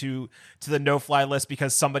similar to the no-fly list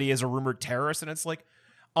because somebody is a rumored terrorist. And it's like,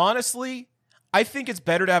 honestly, I think it's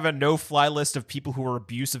better to have a no-fly list of people who are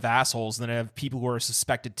abusive assholes than to have people who are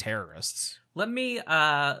suspected terrorists. Let me,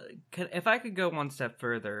 if I could go one step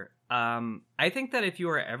further, I think that if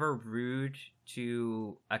you are ever rude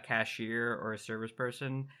to a cashier or a service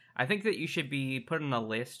person, I think that you should be put on a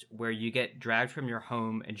list where you get dragged from your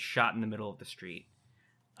home and shot in the middle of the street.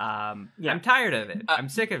 I'm tired of it. I'm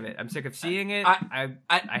sick of it. I'm sick of seeing it. I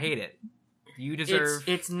hate it. You deserve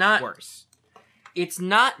it's not worse. It's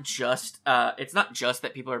not just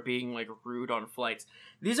that people are being like rude on flights.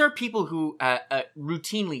 These are people who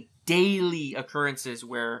routinely, daily occurrences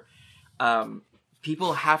where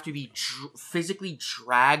people have to be physically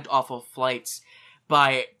dragged off of flights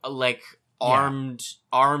by like armed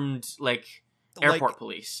like airport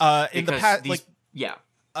police. In the past,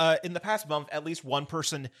 in the past month, at least one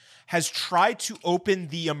person has tried to open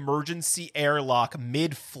the emergency airlock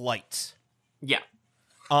mid-flight. Yeah.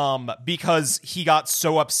 Because he got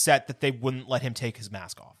so upset that they wouldn't let him take his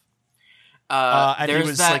mask off. And he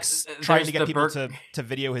was trying to get people to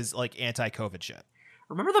video his like anti-COVID shit.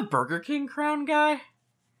 Remember the Burger King crown guy?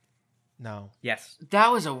 No. Yes.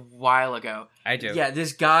 That was a while ago. I do. Yeah,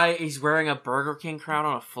 this guy, he's wearing a Burger King crown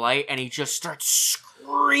on a flight, and he just starts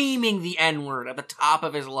screaming the N-word at the top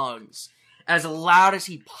of his lungs, as loud as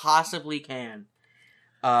he possibly can.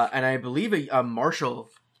 And I believe a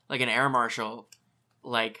marshal, like an air marshal,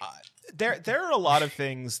 like... There are a lot of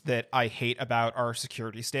things that I hate about our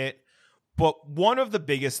security state, but one of the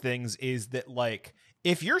biggest things is that, like,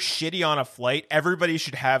 if you're shitty on a flight, everybody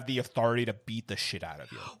should have the authority to beat the shit out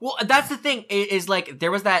of you. Well, that's the thing, is like,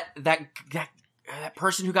 there was that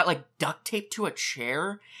person who got, like, duct taped to a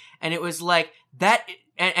chair, and it was like, that,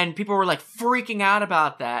 and people were, like, freaking out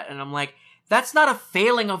about that, and I'm like, that's not a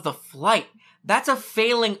failing of the flight. That's a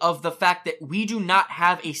failing of the fact that we do not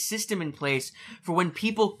have a system in place for when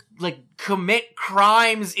people, like, commit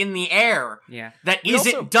crimes in the air. Yeah. That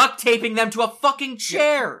isn't duct taping them to a fucking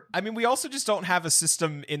chair. I mean, we also just don't have a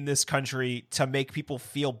system in this country to make people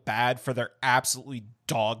feel bad for their absolutely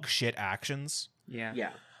dog shit actions. Yeah.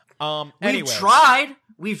 Yeah.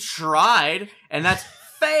 We've tried, and that's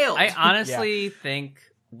failed. I honestly think,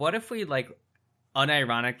 what if we, like,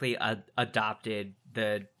 unironically adopted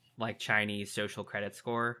the, like, Chinese social credit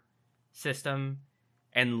score system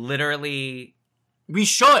and literally we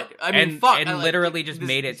should. I mean, fuck. And literally just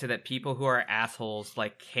made it so that people who are assholes,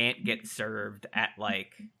 like, can't get served at,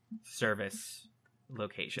 like, service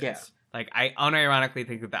locations. Yeah. Like, I unironically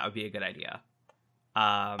think that would be a good idea.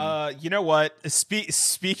 You know what?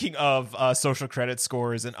 Speaking of social credit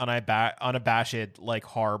scores and unabashed, like,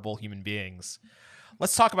 horrible human beings,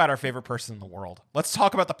 let's talk about our favorite person in the world. Let's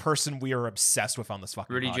talk about the person we are obsessed with on this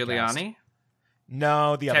fucking Rudy podcast. Giuliani?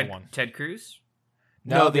 No, the other one. Ted Cruz?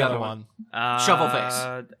 No, the other one.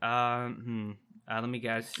 Shovelface. Let me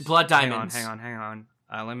guess. Blood Diamonds. Hang on.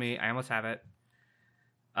 I almost have it.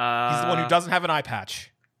 He's the one who doesn't have an eye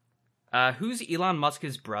patch. Who's Elon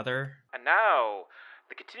Musk's brother? And now,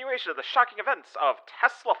 the continuation of the shocking events of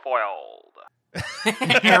Tesla foiled.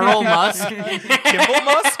 Errol Musk? Kimball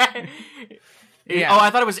Musk? Yeah. Oh, I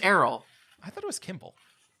thought it was Errol. I thought it was Kimball.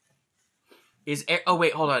 Oh,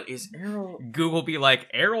 wait, hold on. Is Errol... Google be like,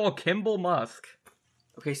 Errol Kimball Musk.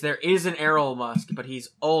 Okay, so there is an Errol Musk, but he's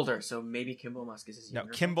older, so maybe Kimball Musk is his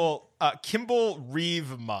younger. No, Kimball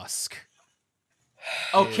Reeve Musk.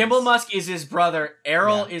 Oh, Kimball Musk is his brother.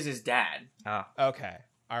 Errol is his dad. Oh. Okay.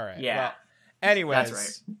 All right. Yeah. Well,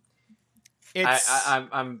 anyways. That's right.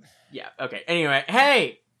 I'm yeah, okay. Anyway,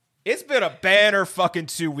 hey! It's been a banner fucking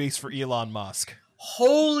 2 weeks for Elon Musk.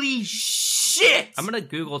 Holy shit! I'm gonna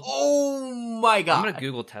Google... Oh my god. I'm gonna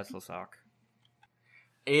Google Tesla stock.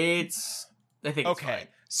 I think it's fine.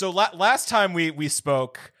 So last time we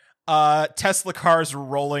spoke, Tesla cars were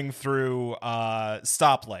rolling through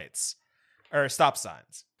stoplights. Or stop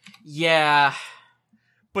signs. Yeah.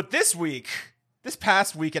 But this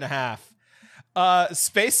past week and a half,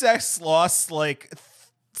 SpaceX lost like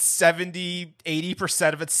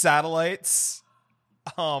 70-80% of its satellites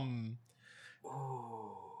to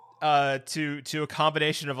a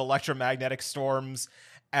combination of electromagnetic storms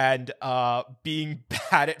and being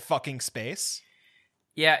bad at fucking space.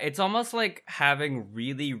 Yeah, it's almost like having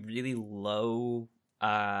really, really low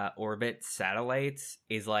orbit satellites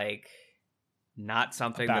is like not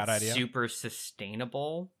something that's idea. Super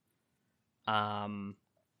sustainable.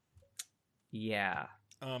 Yeah.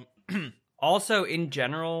 Also, in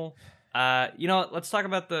general, let's talk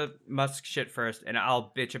about the Musk shit first, and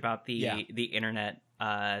I'll bitch about the internet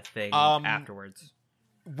thing afterwards.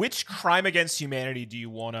 Which crime against humanity do you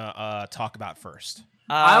want to talk about first?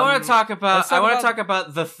 I want to talk about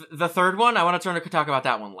the third one. I want to talk about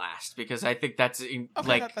that one last because I think that's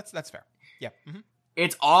that's fair. Yeah. Mm-hmm.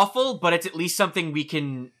 It's awful, but it's at least something we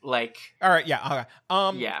can like. All right. Yeah.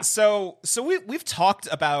 Okay. Yeah. So we've talked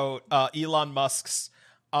about Elon Musk's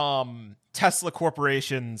Tesla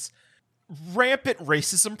Corporation's rampant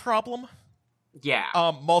racism problem. Yeah.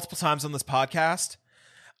 Multiple times on this podcast.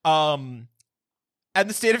 And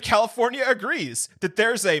the state of California agrees that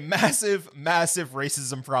there's a massive, massive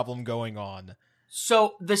racism problem going on.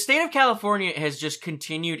 So the state of California has just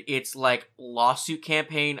continued its like lawsuit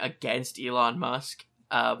campaign against Elon Musk.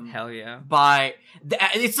 Hell yeah!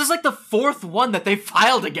 It's just like the fourth one that they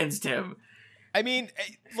filed against him. I mean,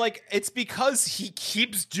 like it's because he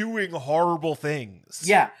keeps doing horrible things.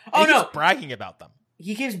 Yeah. Oh no, keeps bragging about them.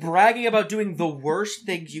 He keeps bragging about doing the worst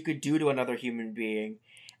things you could do to another human being.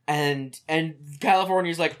 And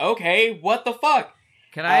California's like, okay, what the fuck?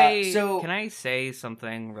 Can I say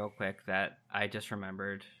something real quick that I just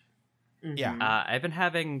remembered? Yeah. I've been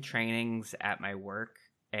having trainings at my work,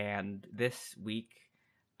 and this week,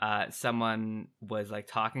 someone was like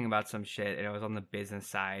talking about some shit, and it was on the business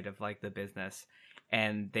side of like the business,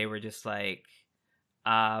 and they were just like,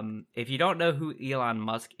 if you don't know who Elon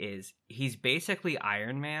Musk is, he's basically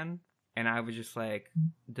Iron Man. And I was just like,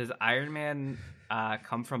 does Iron Man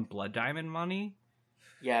come from Blood Diamond money?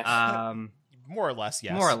 Yes. More or less,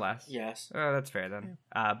 yes. More or less. Yes. Oh, that's fair then.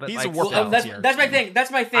 But he's like, a war that's my thing.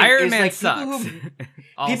 That's my thing. Iron Man like sucks.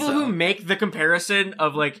 People who make the comparison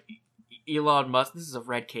of like Elon Musk, this is a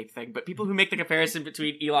Red Cape thing, but people who make the comparison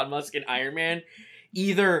between Elon Musk and Iron Man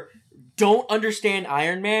either don't understand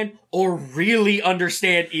Iron Man or really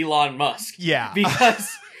understand Elon Musk. Yeah.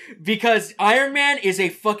 Because Iron Man is a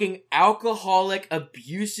fucking alcoholic,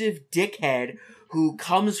 abusive dickhead who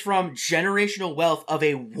comes from generational wealth of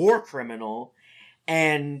a war criminal,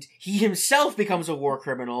 and he himself becomes a war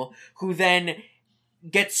criminal who then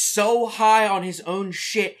gets so high on his own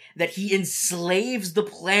shit that he enslaves the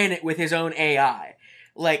planet with his own AI.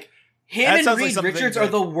 Like, him and Reed Richards are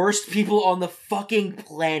the worst people on the fucking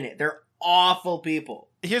planet. They're awful people.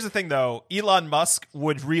 Here's the thing, though. Elon Musk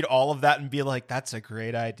would read all of that and be like, that's a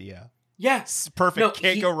great idea. Yes. Perfect. No,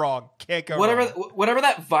 Can't go wrong. Wrong. Whatever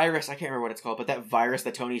that virus, I can't remember what it's called, but that virus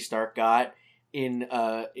that Tony Stark got in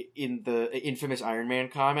the infamous Iron Man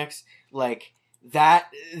comics, like,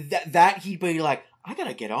 that he'd be like, I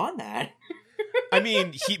gotta get on that. I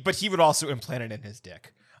mean, he would also implant it in his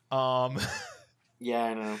dick. Yeah,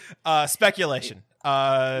 I know. Speculation.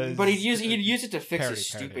 But he'd use it to fix his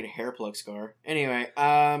stupid hair plug scar. Anyway,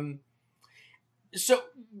 so,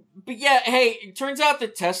 but yeah, hey, it turns out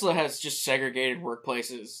that Tesla has just segregated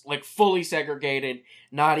workplaces, like fully segregated.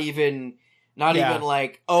 Not even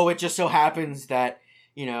like, oh, it just so happens that,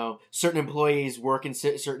 you know, certain employees work in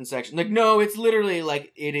certain sections. Like, no, it's literally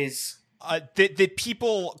like it is. That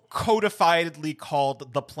people codifiedly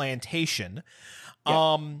called the plantation.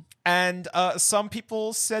 Yeah. And some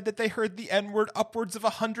people said that they heard the N-word upwards of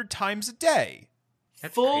 100 times a day.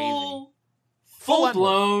 That's crazy. Full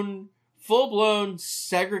blown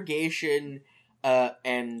segregation,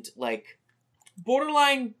 and like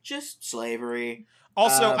borderline just slavery.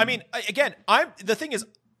 Also, I mean, again, the thing is,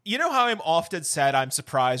 you know how I'm often said I'm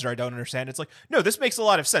surprised or I don't understand. It's like, no, this makes a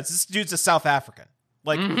lot of sense. This dude's a South African.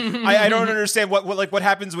 Like, I don't understand what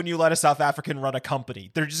happens when you let a South African run a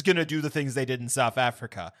company. They're just gonna do the things they did in South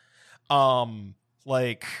Africa. The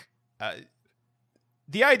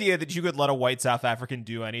idea that you could let a white South African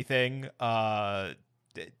do anything, I'm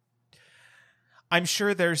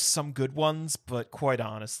sure there's some good ones, but quite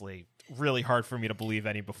honestly, really hard for me to believe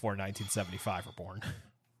any before 1975 were born.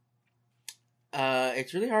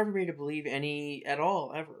 It's really hard for me to believe any at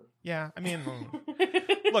all, ever. Yeah, I mean,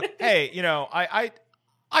 look, hey, you know, I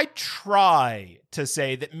try to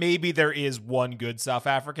say that maybe there is one good South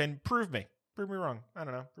African. Prove me wrong. I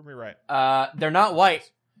don't know. Prove me right. They're not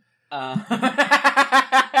white. Oh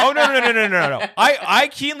no. I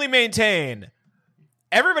keenly maintain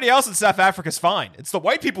everybody else in South Africa is fine. It's the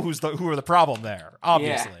white people who are the problem there,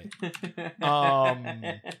 obviously.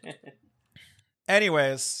 Yeah.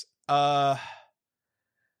 Anyways, and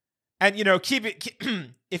you know,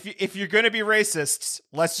 if you're going to be racist,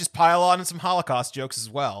 let's just pile on some Holocaust jokes as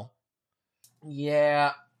well.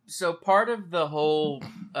 Yeah. So part of the whole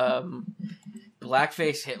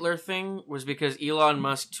blackface Hitler thing was because Elon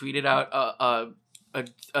Musk tweeted out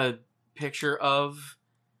a picture of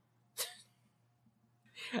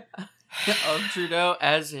Trudeau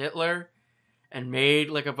as Hitler and made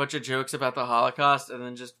like a bunch of jokes about the Holocaust and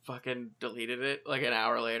then just fucking deleted it like an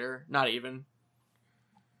hour later. Not even.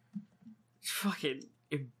 It's fucking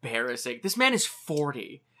embarrassing. This man is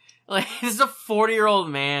 40. Like, this is a 40-year-old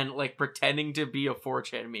man, like, pretending to be a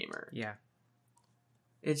 4chan memer. Yeah.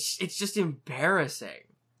 It's just embarrassing.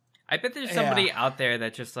 I bet there's somebody out there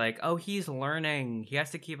that's just like, oh, he's learning. He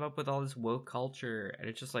has to keep up with all this woke culture. And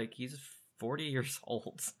it's just like, he's 40 years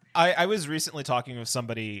old. I was recently talking with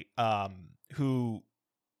somebody who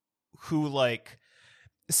like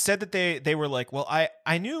said that they were like, well,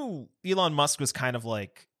 I knew Elon Musk was kind of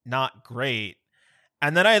like not great.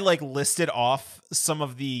 And then I like listed off some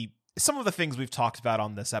of the things we've talked about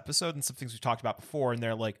on this episode and some things we've talked about before, and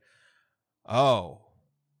they're like, oh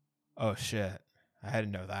shit, I didn't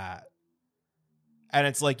know that. And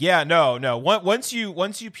it's like, yeah, no. Once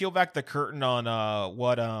you peel back the curtain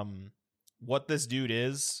on what this dude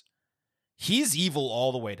is, he's evil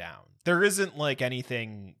all the way down. There isn't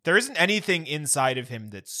anything inside of him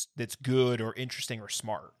that's good or interesting or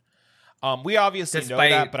smart. We obviously know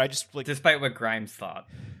that, but I just like, despite what Grimes thought.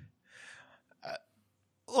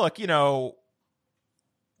 Look, you know,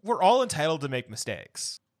 we're all entitled to make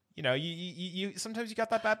mistakes. You know, you sometimes you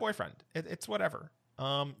got that bad boyfriend. It's whatever.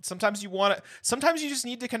 Sometimes you just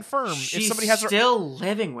need to confirm if somebody has still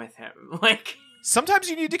living with him. Like, sometimes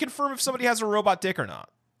you need to confirm if somebody has a robot dick or not.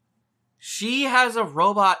 She has a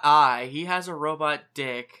robot eye. He has a robot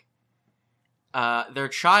dick. Their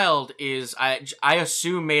child is, I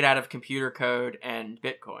assume, made out of computer code and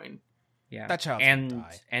Bitcoin. Yeah, that child's gonna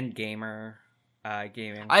die. And gaming.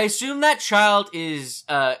 I assume that child is.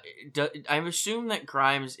 I assume that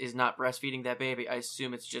Grimes is not breastfeeding that baby. I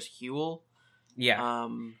assume it's just Huel. Yeah.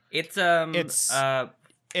 It's that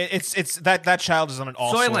child is on an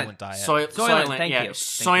all Soylent diet. Soylent, thank you.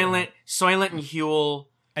 Soylent and Huel.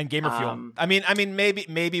 And Gamer Fuel. I mean,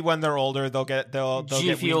 maybe when they're older, they'll get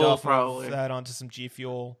G Fuel off of that onto some G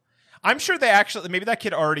Fuel. I'm sure maybe that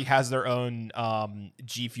kid already has their own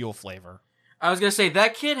G Fuel flavor. I was gonna say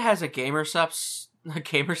that kid has a Gamer Subs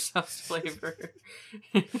flavor.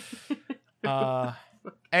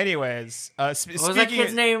 Anyways, what was that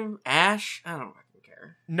kid's name? Ash? I don't fucking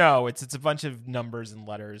care. No, it's a bunch of numbers and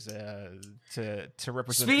letters to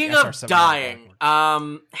represent. Speaking of dying,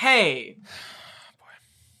 hey.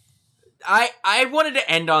 I wanted to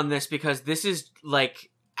end on this because this is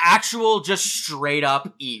like actual, just straight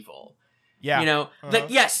up evil. Yeah. You know,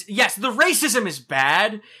 yes, the racism is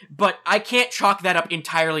bad, but I can't chalk that up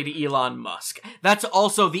entirely to Elon Musk. That's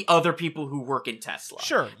also the other people who work in Tesla.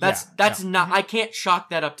 Sure. That's not, I can't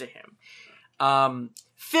chalk that up to him.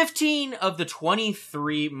 15 of the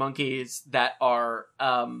 23 monkeys that are,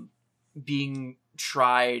 being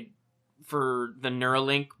tried for the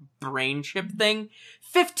Neuralink brain chip thing,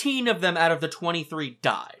 15 of them out of the 23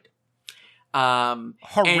 died.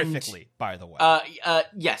 Horrifically, by the way.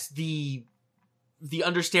 Yes, the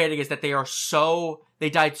understanding is that they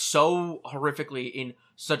died so horrifically in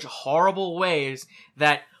such horrible ways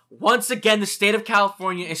that once again the state of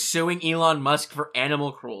California is suing Elon Musk for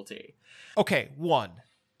animal cruelty. Okay,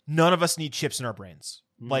 none of us need chips in our brains.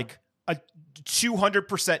 Like a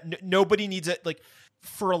 200%. Nobody needs it. Like,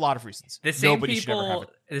 for a lot of reasons. The same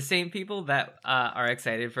people that are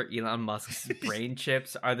excited for Elon Musk's brain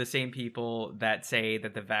chips are the same people that say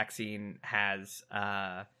that the vaccine has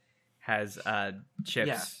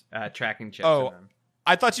chips, tracking chips in them.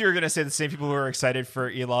 I thought you were going to say the same people who are excited for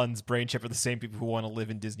Elon's brain chip are the same people who want to live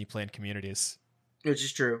in Disney planned communities. Which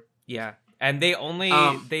is true. Yeah. And they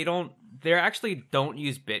actually don't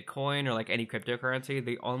use Bitcoin or like any cryptocurrency.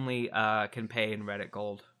 They only can pay in Reddit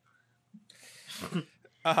Gold.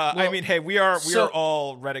 I mean, hey, we are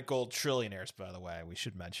all Reddit Gold trillionaires, by the way. We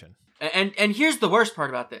should mention. And here's the worst part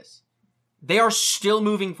about this: they are still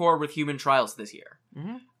moving forward with human trials this year.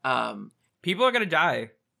 Mm-hmm. People are gonna die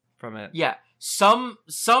from it. Yeah, some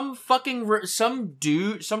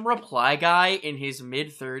reply guy in his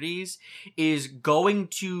mid-30s is going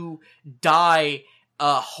to die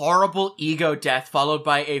a horrible ego death followed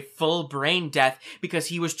by a full brain death because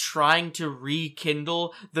he was trying to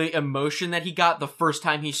rekindle the emotion that he got the first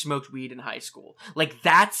time he smoked weed in high school. Like,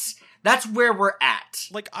 that's where we're at.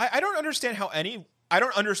 Like, I don't understand how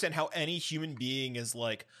any human being is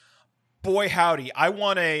like, boy howdy, I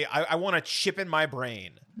want a chip in my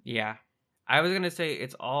brain. Yeah. I was gonna say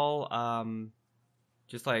it's all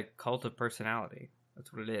just like cult of personality.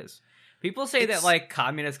 That's what it is. People say that like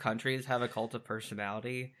communist countries have a cult of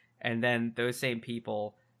personality, and then those same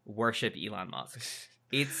people worship Elon Musk.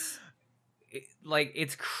 It's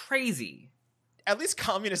crazy. At least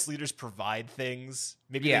communist leaders provide things.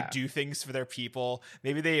 Maybe they do things for their people.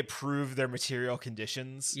 Maybe they improve their material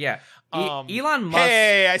conditions. Yeah. Elon Musk.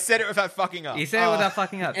 Hey, I said it without fucking up. You said it without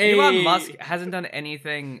fucking up. Hey. Elon Musk hasn't done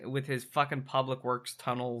anything with his fucking public works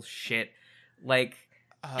tunnel shit. Like,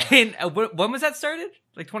 when was that started?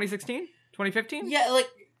 Like 2016? 2015? Yeah, like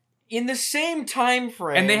in the same time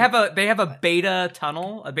frame. And they have a beta test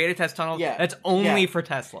tunnel that's only for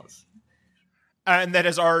Teslas. And that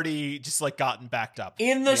has already just like gotten backed up.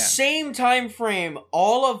 In the same time frame,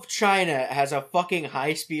 all of China has a fucking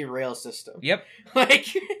high-speed rail system. Yep. Like,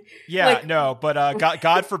 but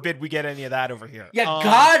God forbid we get any of that over here. Yeah,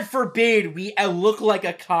 God forbid we look like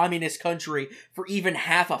a communist country for even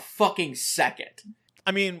half a fucking second.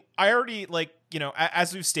 I mean, I already, like, you know,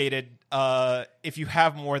 as we've stated, if you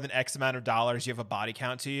have more than X amount of dollars, you have a body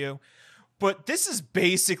count to you. But this is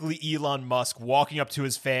basically Elon Musk walking up to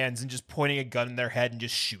his fans and just pointing a gun in their head and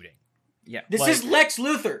just shooting. Yeah. This is Lex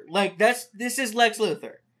Luthor. Like, this is Lex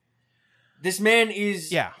Luthor. This man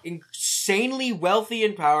is insanely wealthy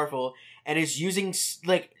and powerful and is using,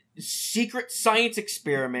 like, secret science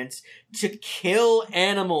experiments to kill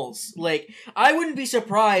animals. Like, I wouldn't be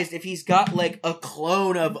surprised if he's got like a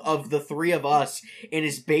clone of the three of us in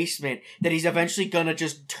his basement that he's eventually gonna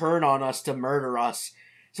just turn on us to murder us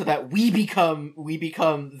so that we become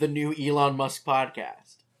the new Elon Musk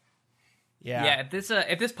podcast. Yeah. If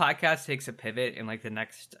this podcast takes a pivot in like the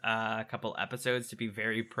next couple episodes to be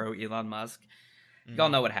very pro Elon Musk, y'all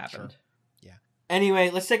know what happened. Sure. Anyway,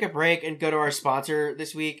 let's take a break and go to our sponsor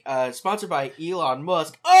this week. Sponsored by Elon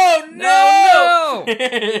Musk. Oh, no!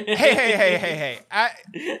 Hey.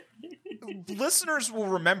 Listeners will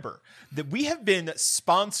remember that we have been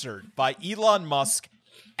sponsored by Elon Musk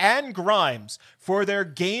and Grimes for their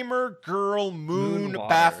Gamer Girl Moon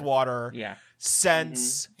bathwater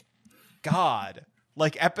since, God,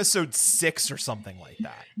 like episode 6 or something like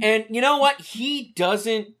that. And you know what? He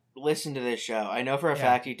doesn't listen to this show. I know for a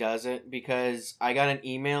fact he doesn't, because I got an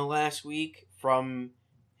email last week from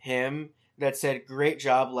him that said, "Great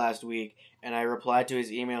job last week," and I replied to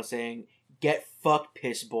his email saying, "Get fucked,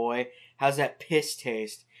 piss boy. How's that piss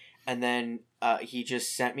taste?" And then he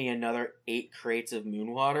just sent me another 8 crates of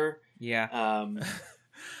moon water. Yeah.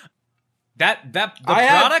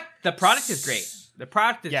 The product is great. The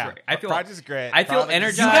product is great. The product is great. I feel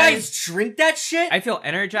energized. You guys drink that shit? I feel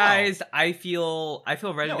energized. No. I feel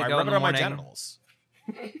ready to go in the morning. My genitals.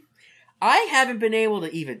 I haven't been able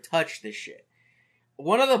to even touch this shit.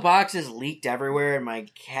 One of the boxes leaked everywhere, and my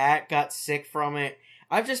cat got sick from it.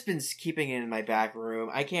 I've just been keeping it in my back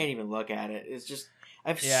room. I can't even look at it. It's just... I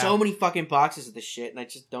have so many fucking boxes of this shit, and I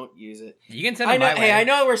just don't use it. You can send it my way. Hey, I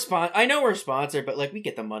know we're sponsored, but like we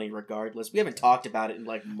get the money regardless. We haven't talked about it in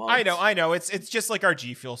like months. I know. It's just like our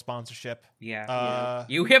G Fuel sponsorship. Yeah.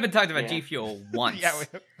 You haven't talked about G Fuel once.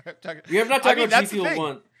 We have not talked about G Fuel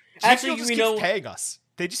once. Actually, just keeps paying us.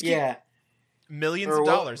 They just keep millions of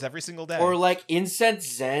dollars every single day. Or like Incense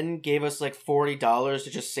Zen gave us like $40 to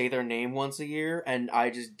just say their name once a year, and I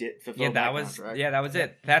just did fulfill that contract. Yeah, that was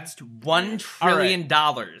it. That's $1 trillion.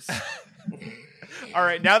 All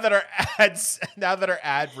right, now that our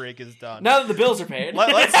ad break is done, now that the bills are paid,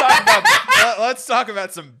 let's talk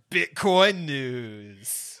about some Bitcoin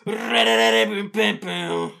news. It's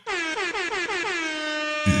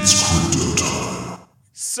crypto time.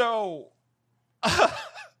 So.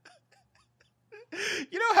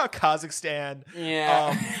 You know how Kazakhstan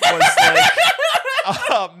was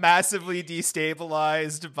like massively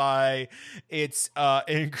destabilized by its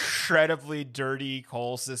incredibly dirty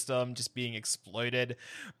coal system just being exploited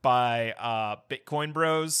by Bitcoin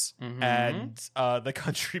bros, and the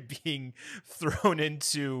country being thrown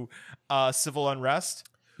into civil unrest?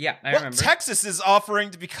 Yeah, I remember. Texas is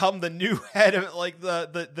offering to become the new head of like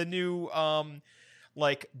the new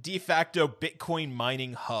like de facto Bitcoin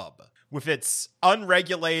mining hub, with its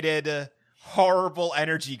unregulated, horrible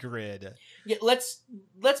energy grid. Yeah, let's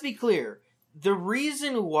be clear. The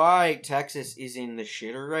reason why Texas is in the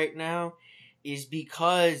shitter right now is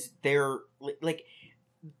because they're like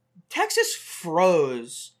Texas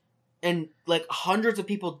froze, and like hundreds of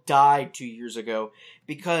people died 2 years ago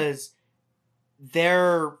because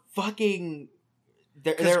their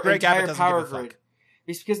entire power grid.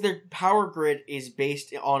 It's because their power grid is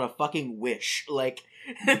based on a fucking wish. Like,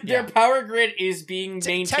 their power grid is being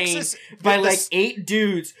maintained Texas, by like 8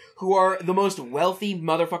 dudes who are the most wealthy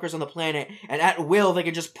motherfuckers on the planet, and at will they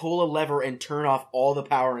can just pull a lever and turn off all the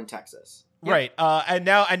power in Texas. Right. And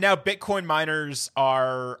now Bitcoin miners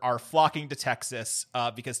are flocking to Texas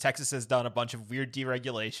because Texas has done a bunch of weird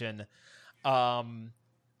deregulation.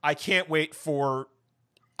 I can't wait for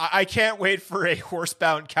a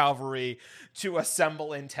horsebound cavalry to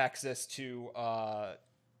assemble in Texas to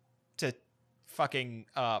fucking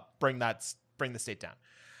bring the state down.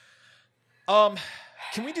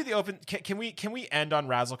 Can we do the open? Can we end on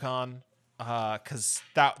RazzleCon? Because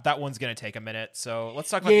that one's gonna take a minute. So let's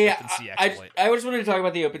talk about the OpenSea exploit. I just wanted to talk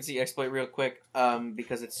about the OpenSea exploit real quick,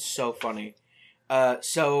 because it's so funny.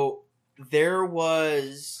 So there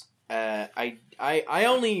was I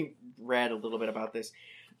only read a little bit about this.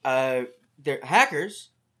 Hackers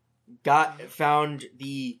found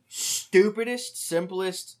the stupidest,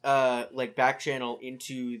 simplest like back channel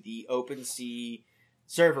into the OpenSea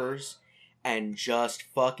servers and just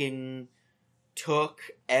fucking took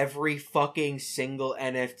every fucking single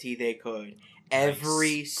NFT they could.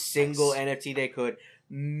 Every single NFT they could.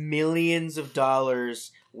 Millions of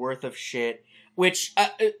dollars worth of shit. Which,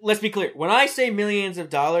 let's be clear, when I say millions of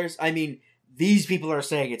dollars, I mean these people are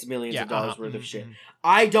saying it's millions of dollars worth of shit.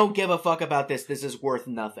 I don't give a fuck about this. This is worth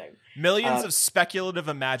nothing. Millions of speculative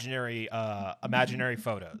imaginary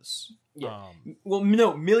photos. Yeah. Well,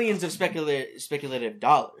 no, millions of speculative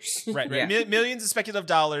dollars. Right. Yeah. Millions of speculative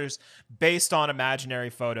dollars based on imaginary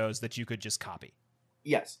photos that you could just copy.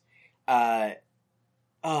 Yes.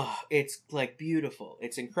 It's like beautiful.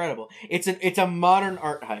 It's incredible. It's a modern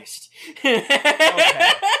art heist.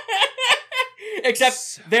 Okay.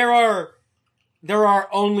 Except there are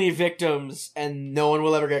only victims, and no one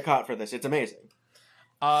will ever get caught for this. It's amazing.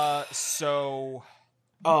 So...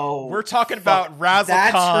 Oh, we're talking about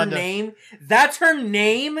RazzleCon. That's her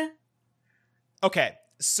name? Okay,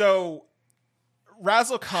 so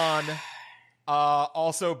Razzle Khan,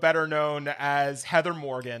 also better known as Heather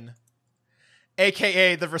Morgan,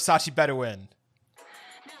 aka the Versace Bedouin.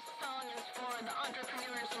 This song is for the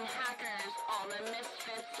entrepreneurs and hackers, all the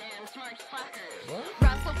misfits and smart slackers.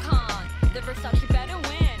 Razzle Khan, the Versace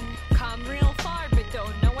Bedouin, come real far but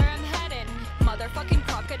don't know where I'm headed. Motherfucking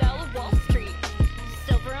crocodile of Wall Street,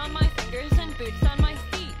 silver on my fingers and boots on my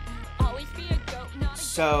feet. Always be a goat, not a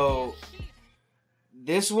So,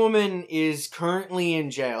 this woman is currently in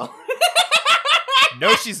jail.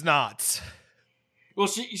 No, she's not. Well,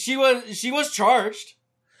 she was charged.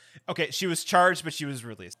 Okay, she was charged, but she was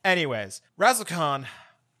released. Anyways, Razzle Khan,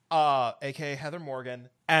 aka Heather Morgan,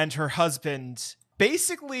 and her husband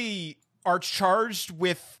basically are charged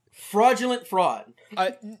with fraudulent fraud.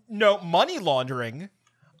 No, money laundering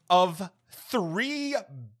of $3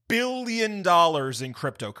 billion in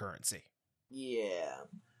cryptocurrency.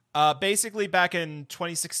 Yeah. Basically, back in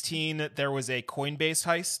 2016, there was a Coinbase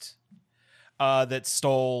heist that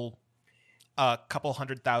stole a couple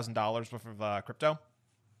 $100,000 worth of crypto.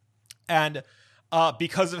 And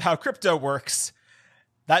because of how crypto works,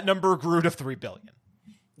 that number grew to $3 billion.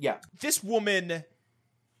 Yeah. This woman,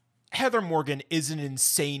 Heather Morgan, is an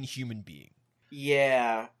insane human being.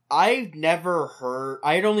 Yeah. I'd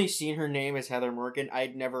only seen her name as Heather Morgan.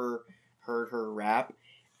 I'd never heard her rap,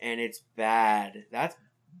 and it's bad. That's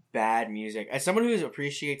bad music. As someone who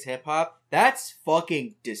appreciates hip-hop, that's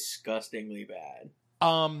fucking disgustingly bad.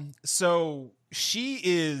 So she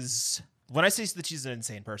is, when I say that she's an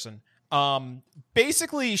insane person,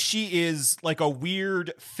 basically she is like a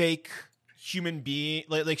weird fake human being.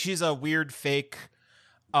 Like she's a weird fake,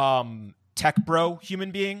 tech bro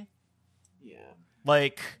human being. Yeah.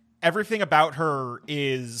 Like everything about her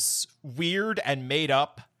is weird and made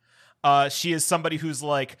up. She is somebody who's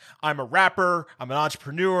like, I'm a rapper, I'm an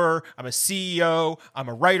entrepreneur, I'm a CEO, I'm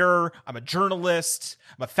a writer, I'm a journalist,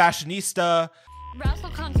 I'm a fashionista. Razzle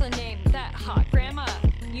Khan's the name, that hot grandma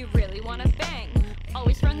you really wanna bang.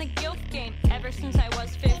 Always run the guilt game ever since I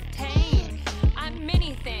was 15. I'm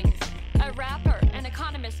many things, a rapper, an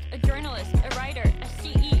economist, a journalist, a writer, a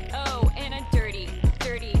CEO, and a dirty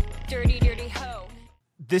hoe.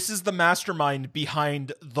 This is the mastermind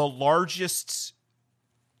behind the largest...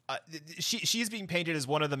 she's being painted as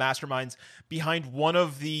one of the masterminds behind one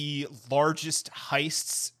of the largest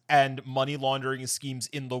heists and money laundering schemes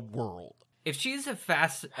in the world. If she's a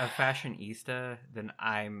fashionista, then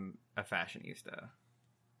I'm a fashionista.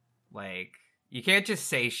 Like, you can't just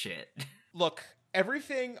say shit. Look,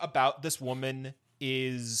 everything about this woman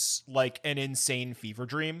is like an insane fever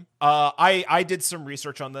dream. I did some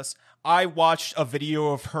research on this. I watched a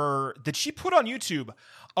video of her that she put on YouTube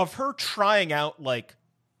of her trying out like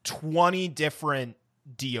 20 different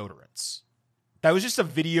deodorants. That was just a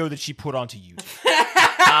video that she put onto YouTube.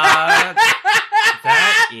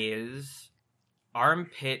 That is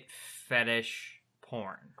armpit fetish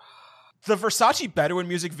porn. The Versace Bedouin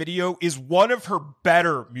music video is one of her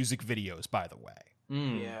better music videos, by the way.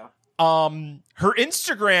 Yeah. Her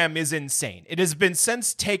Instagram is insane. It has been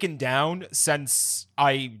since taken down since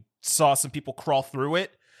I saw some people crawl through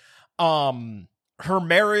it. Her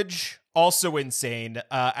marriage, also insane,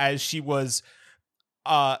 as she was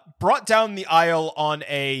brought down the aisle on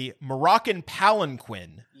a Moroccan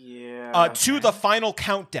palanquin to the final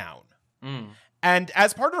countdown. And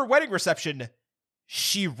as part of her wedding reception,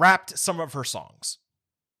 she rapped some of her songs.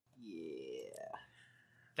 Yeah.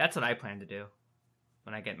 That's what I plan to do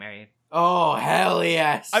when I get married. Oh, hell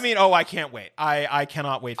yes. I mean, I can't wait. I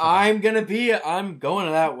cannot wait for that. I'm going to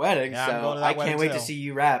that wedding, Yeah, so I can't wait to see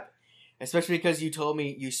you rap. Especially because you told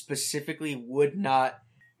me you specifically would not...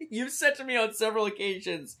 You've said to me on several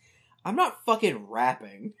occasions, I'm not fucking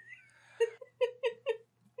rapping.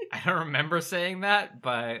 I don't remember saying that,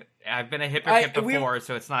 but I've been a hypocrite before,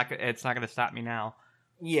 so it's not going to stop me now.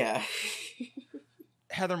 Yeah.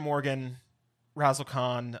 Heather Morgan, Razzle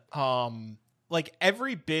Khan, like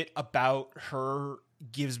every bit about her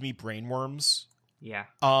gives me brainworms. Yeah.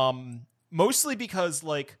 Mostly because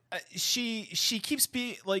like she keeps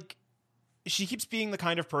being the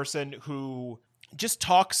kind of person who just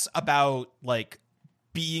talks about like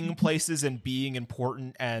being places and being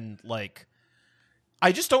important, and like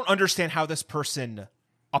I just don't understand how this person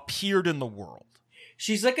appeared in the world.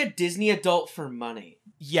 She's like a Disney adult for money.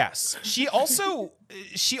 Yes. She also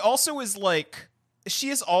is like,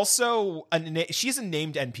 she's a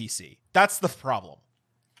named NPC. That's the problem.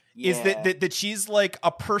 Yeah. Is that she's like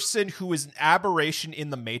a person who is an aberration in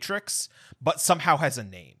the Matrix, but somehow has a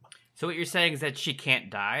name. So what you're saying is that she can't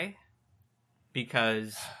die?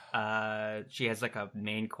 because she has like a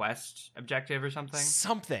main quest objective or something.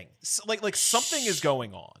 Something like something is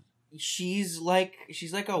going on. She's like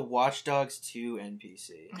a Watch Dogs 2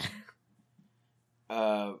 NPC.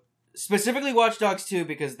 Specifically Watch Dogs 2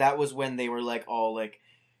 because that was when they were like all like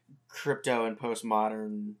crypto and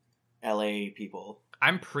postmodern LA people.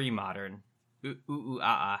 I'm pre-modern.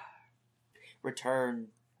 Return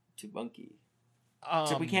to Bunky.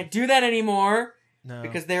 So we can't do that anymore. No.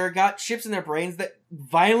 Because they got chips in their brains that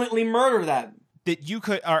violently murder them. That you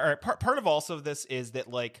could. Part of also this is that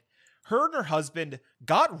like her and her husband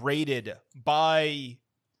got raided by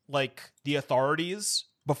like the authorities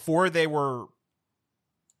before they were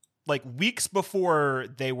like weeks before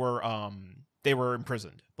they were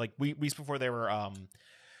imprisoned. Like weeks before they were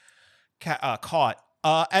caught.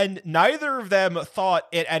 And neither of them thought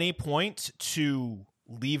at any point to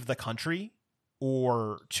leave the country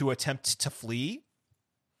or to attempt to flee.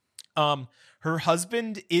 Her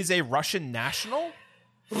husband is a Russian national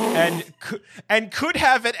and could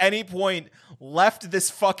have at any point left this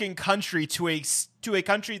fucking country to a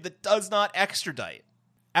country that does not extradite.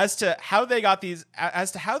 As to how they got these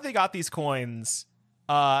coins,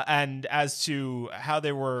 and as to how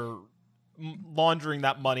they were laundering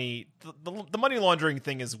that money, the money laundering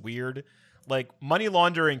thing is weird. Like money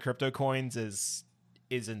laundering crypto coins is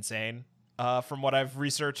insane, from what I've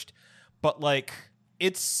researched. But like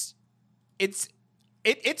it's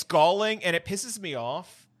galling and it pisses me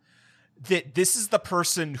off that this is the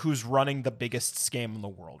person who's running the biggest scam in the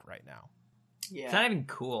world right now. Yeah, it's not even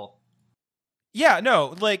cool. Yeah,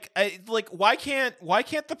 no, like why can't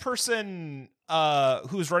the person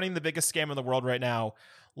who's running the biggest scam in the world right now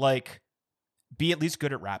like be at least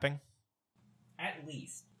good at rapping? At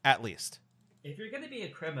least. If you're going to be a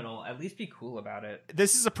criminal, at least be cool about it.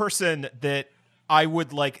 This is a person that I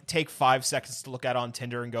would like take 5 seconds to look at on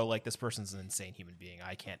Tinder and go like, this person's an insane human being.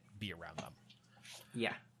 I can't be around them.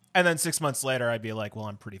 Yeah. And then 6 months later, I'd be like, well,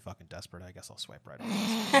 I'm pretty fucking desperate. I guess I'll swipe right on this.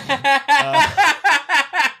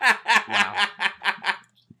 Wow.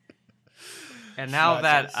 And now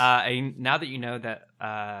that you know that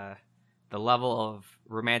the level of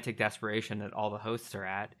romantic desperation that all the hosts are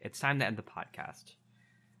at, it's time to end the podcast.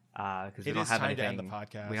 Because we don't have anything.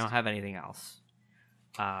 We don't have anything else.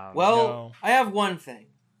 No. I have one thing.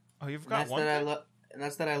 Oh, you've got one thing? And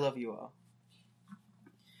that's that I love you all.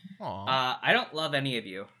 Aww. I don't love any of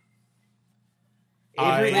you.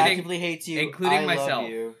 Avery actively hates you, including myself. Love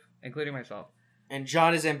you. Including myself. And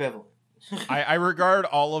John is ambivalent. I regard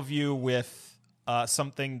all of you with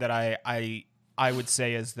something that I would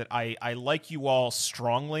say is that I like you all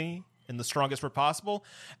strongly, in the strongest way possible,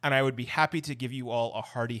 and I would be happy to give you all a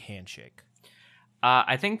hearty handshake.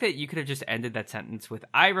 I think that you could have just ended that sentence with,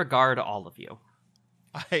 I regard all of you.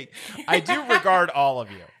 I do regard all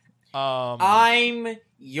of you. I'm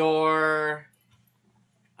your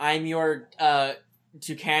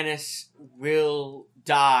Tucanus will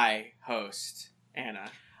die host,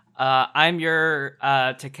 Anna. I'm your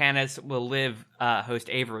Tucanus will live host,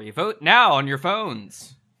 Avery. Vote now on your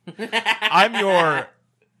phones. I'm your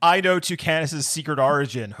I know Tucanus' secret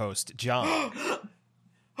origin host, John.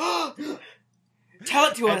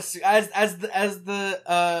 Tell it to us as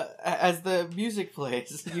the music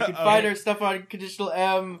plays. You can find our stuff on Conditional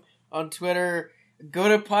M on Twitter. Go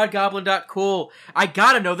to podgoblin.cool. I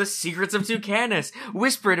gotta know the secrets of Tucanus.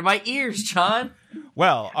 Whisper into my ears, John.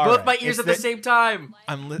 Well, both my ears at the same time.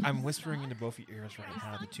 I'm whispering into both your ears right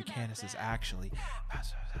now that Tucanus is actually.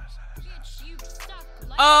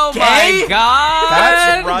 Oh my god!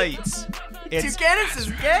 That's right. Tucanus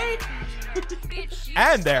is gay.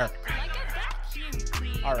 And there.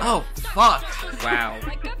 All right. Oh fuck! Wow.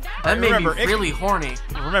 That made me really horny.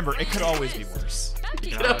 Remember, it could always be worse.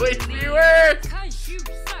 It could always be worse.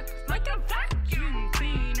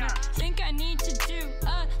 Think I need to do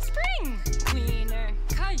a spring cleaner.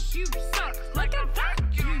 'Cause you suck like a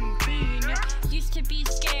vacuum cleaner. Used to be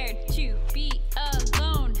scared to be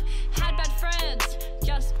alone. Had bad friends,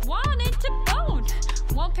 just wanted to bone.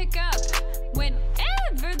 Won't pick up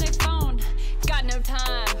whenever they phone. Got no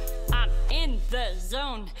time, I'm in the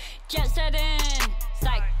zone. Jet set in,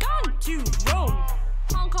 Saigon to Rome.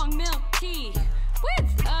 Hong Kong milk tea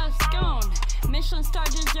with a scone. Michelin star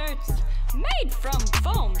desserts made from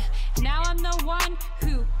foam. Now I'm the one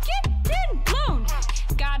who gets blown.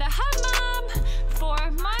 Got a hug mom for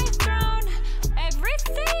my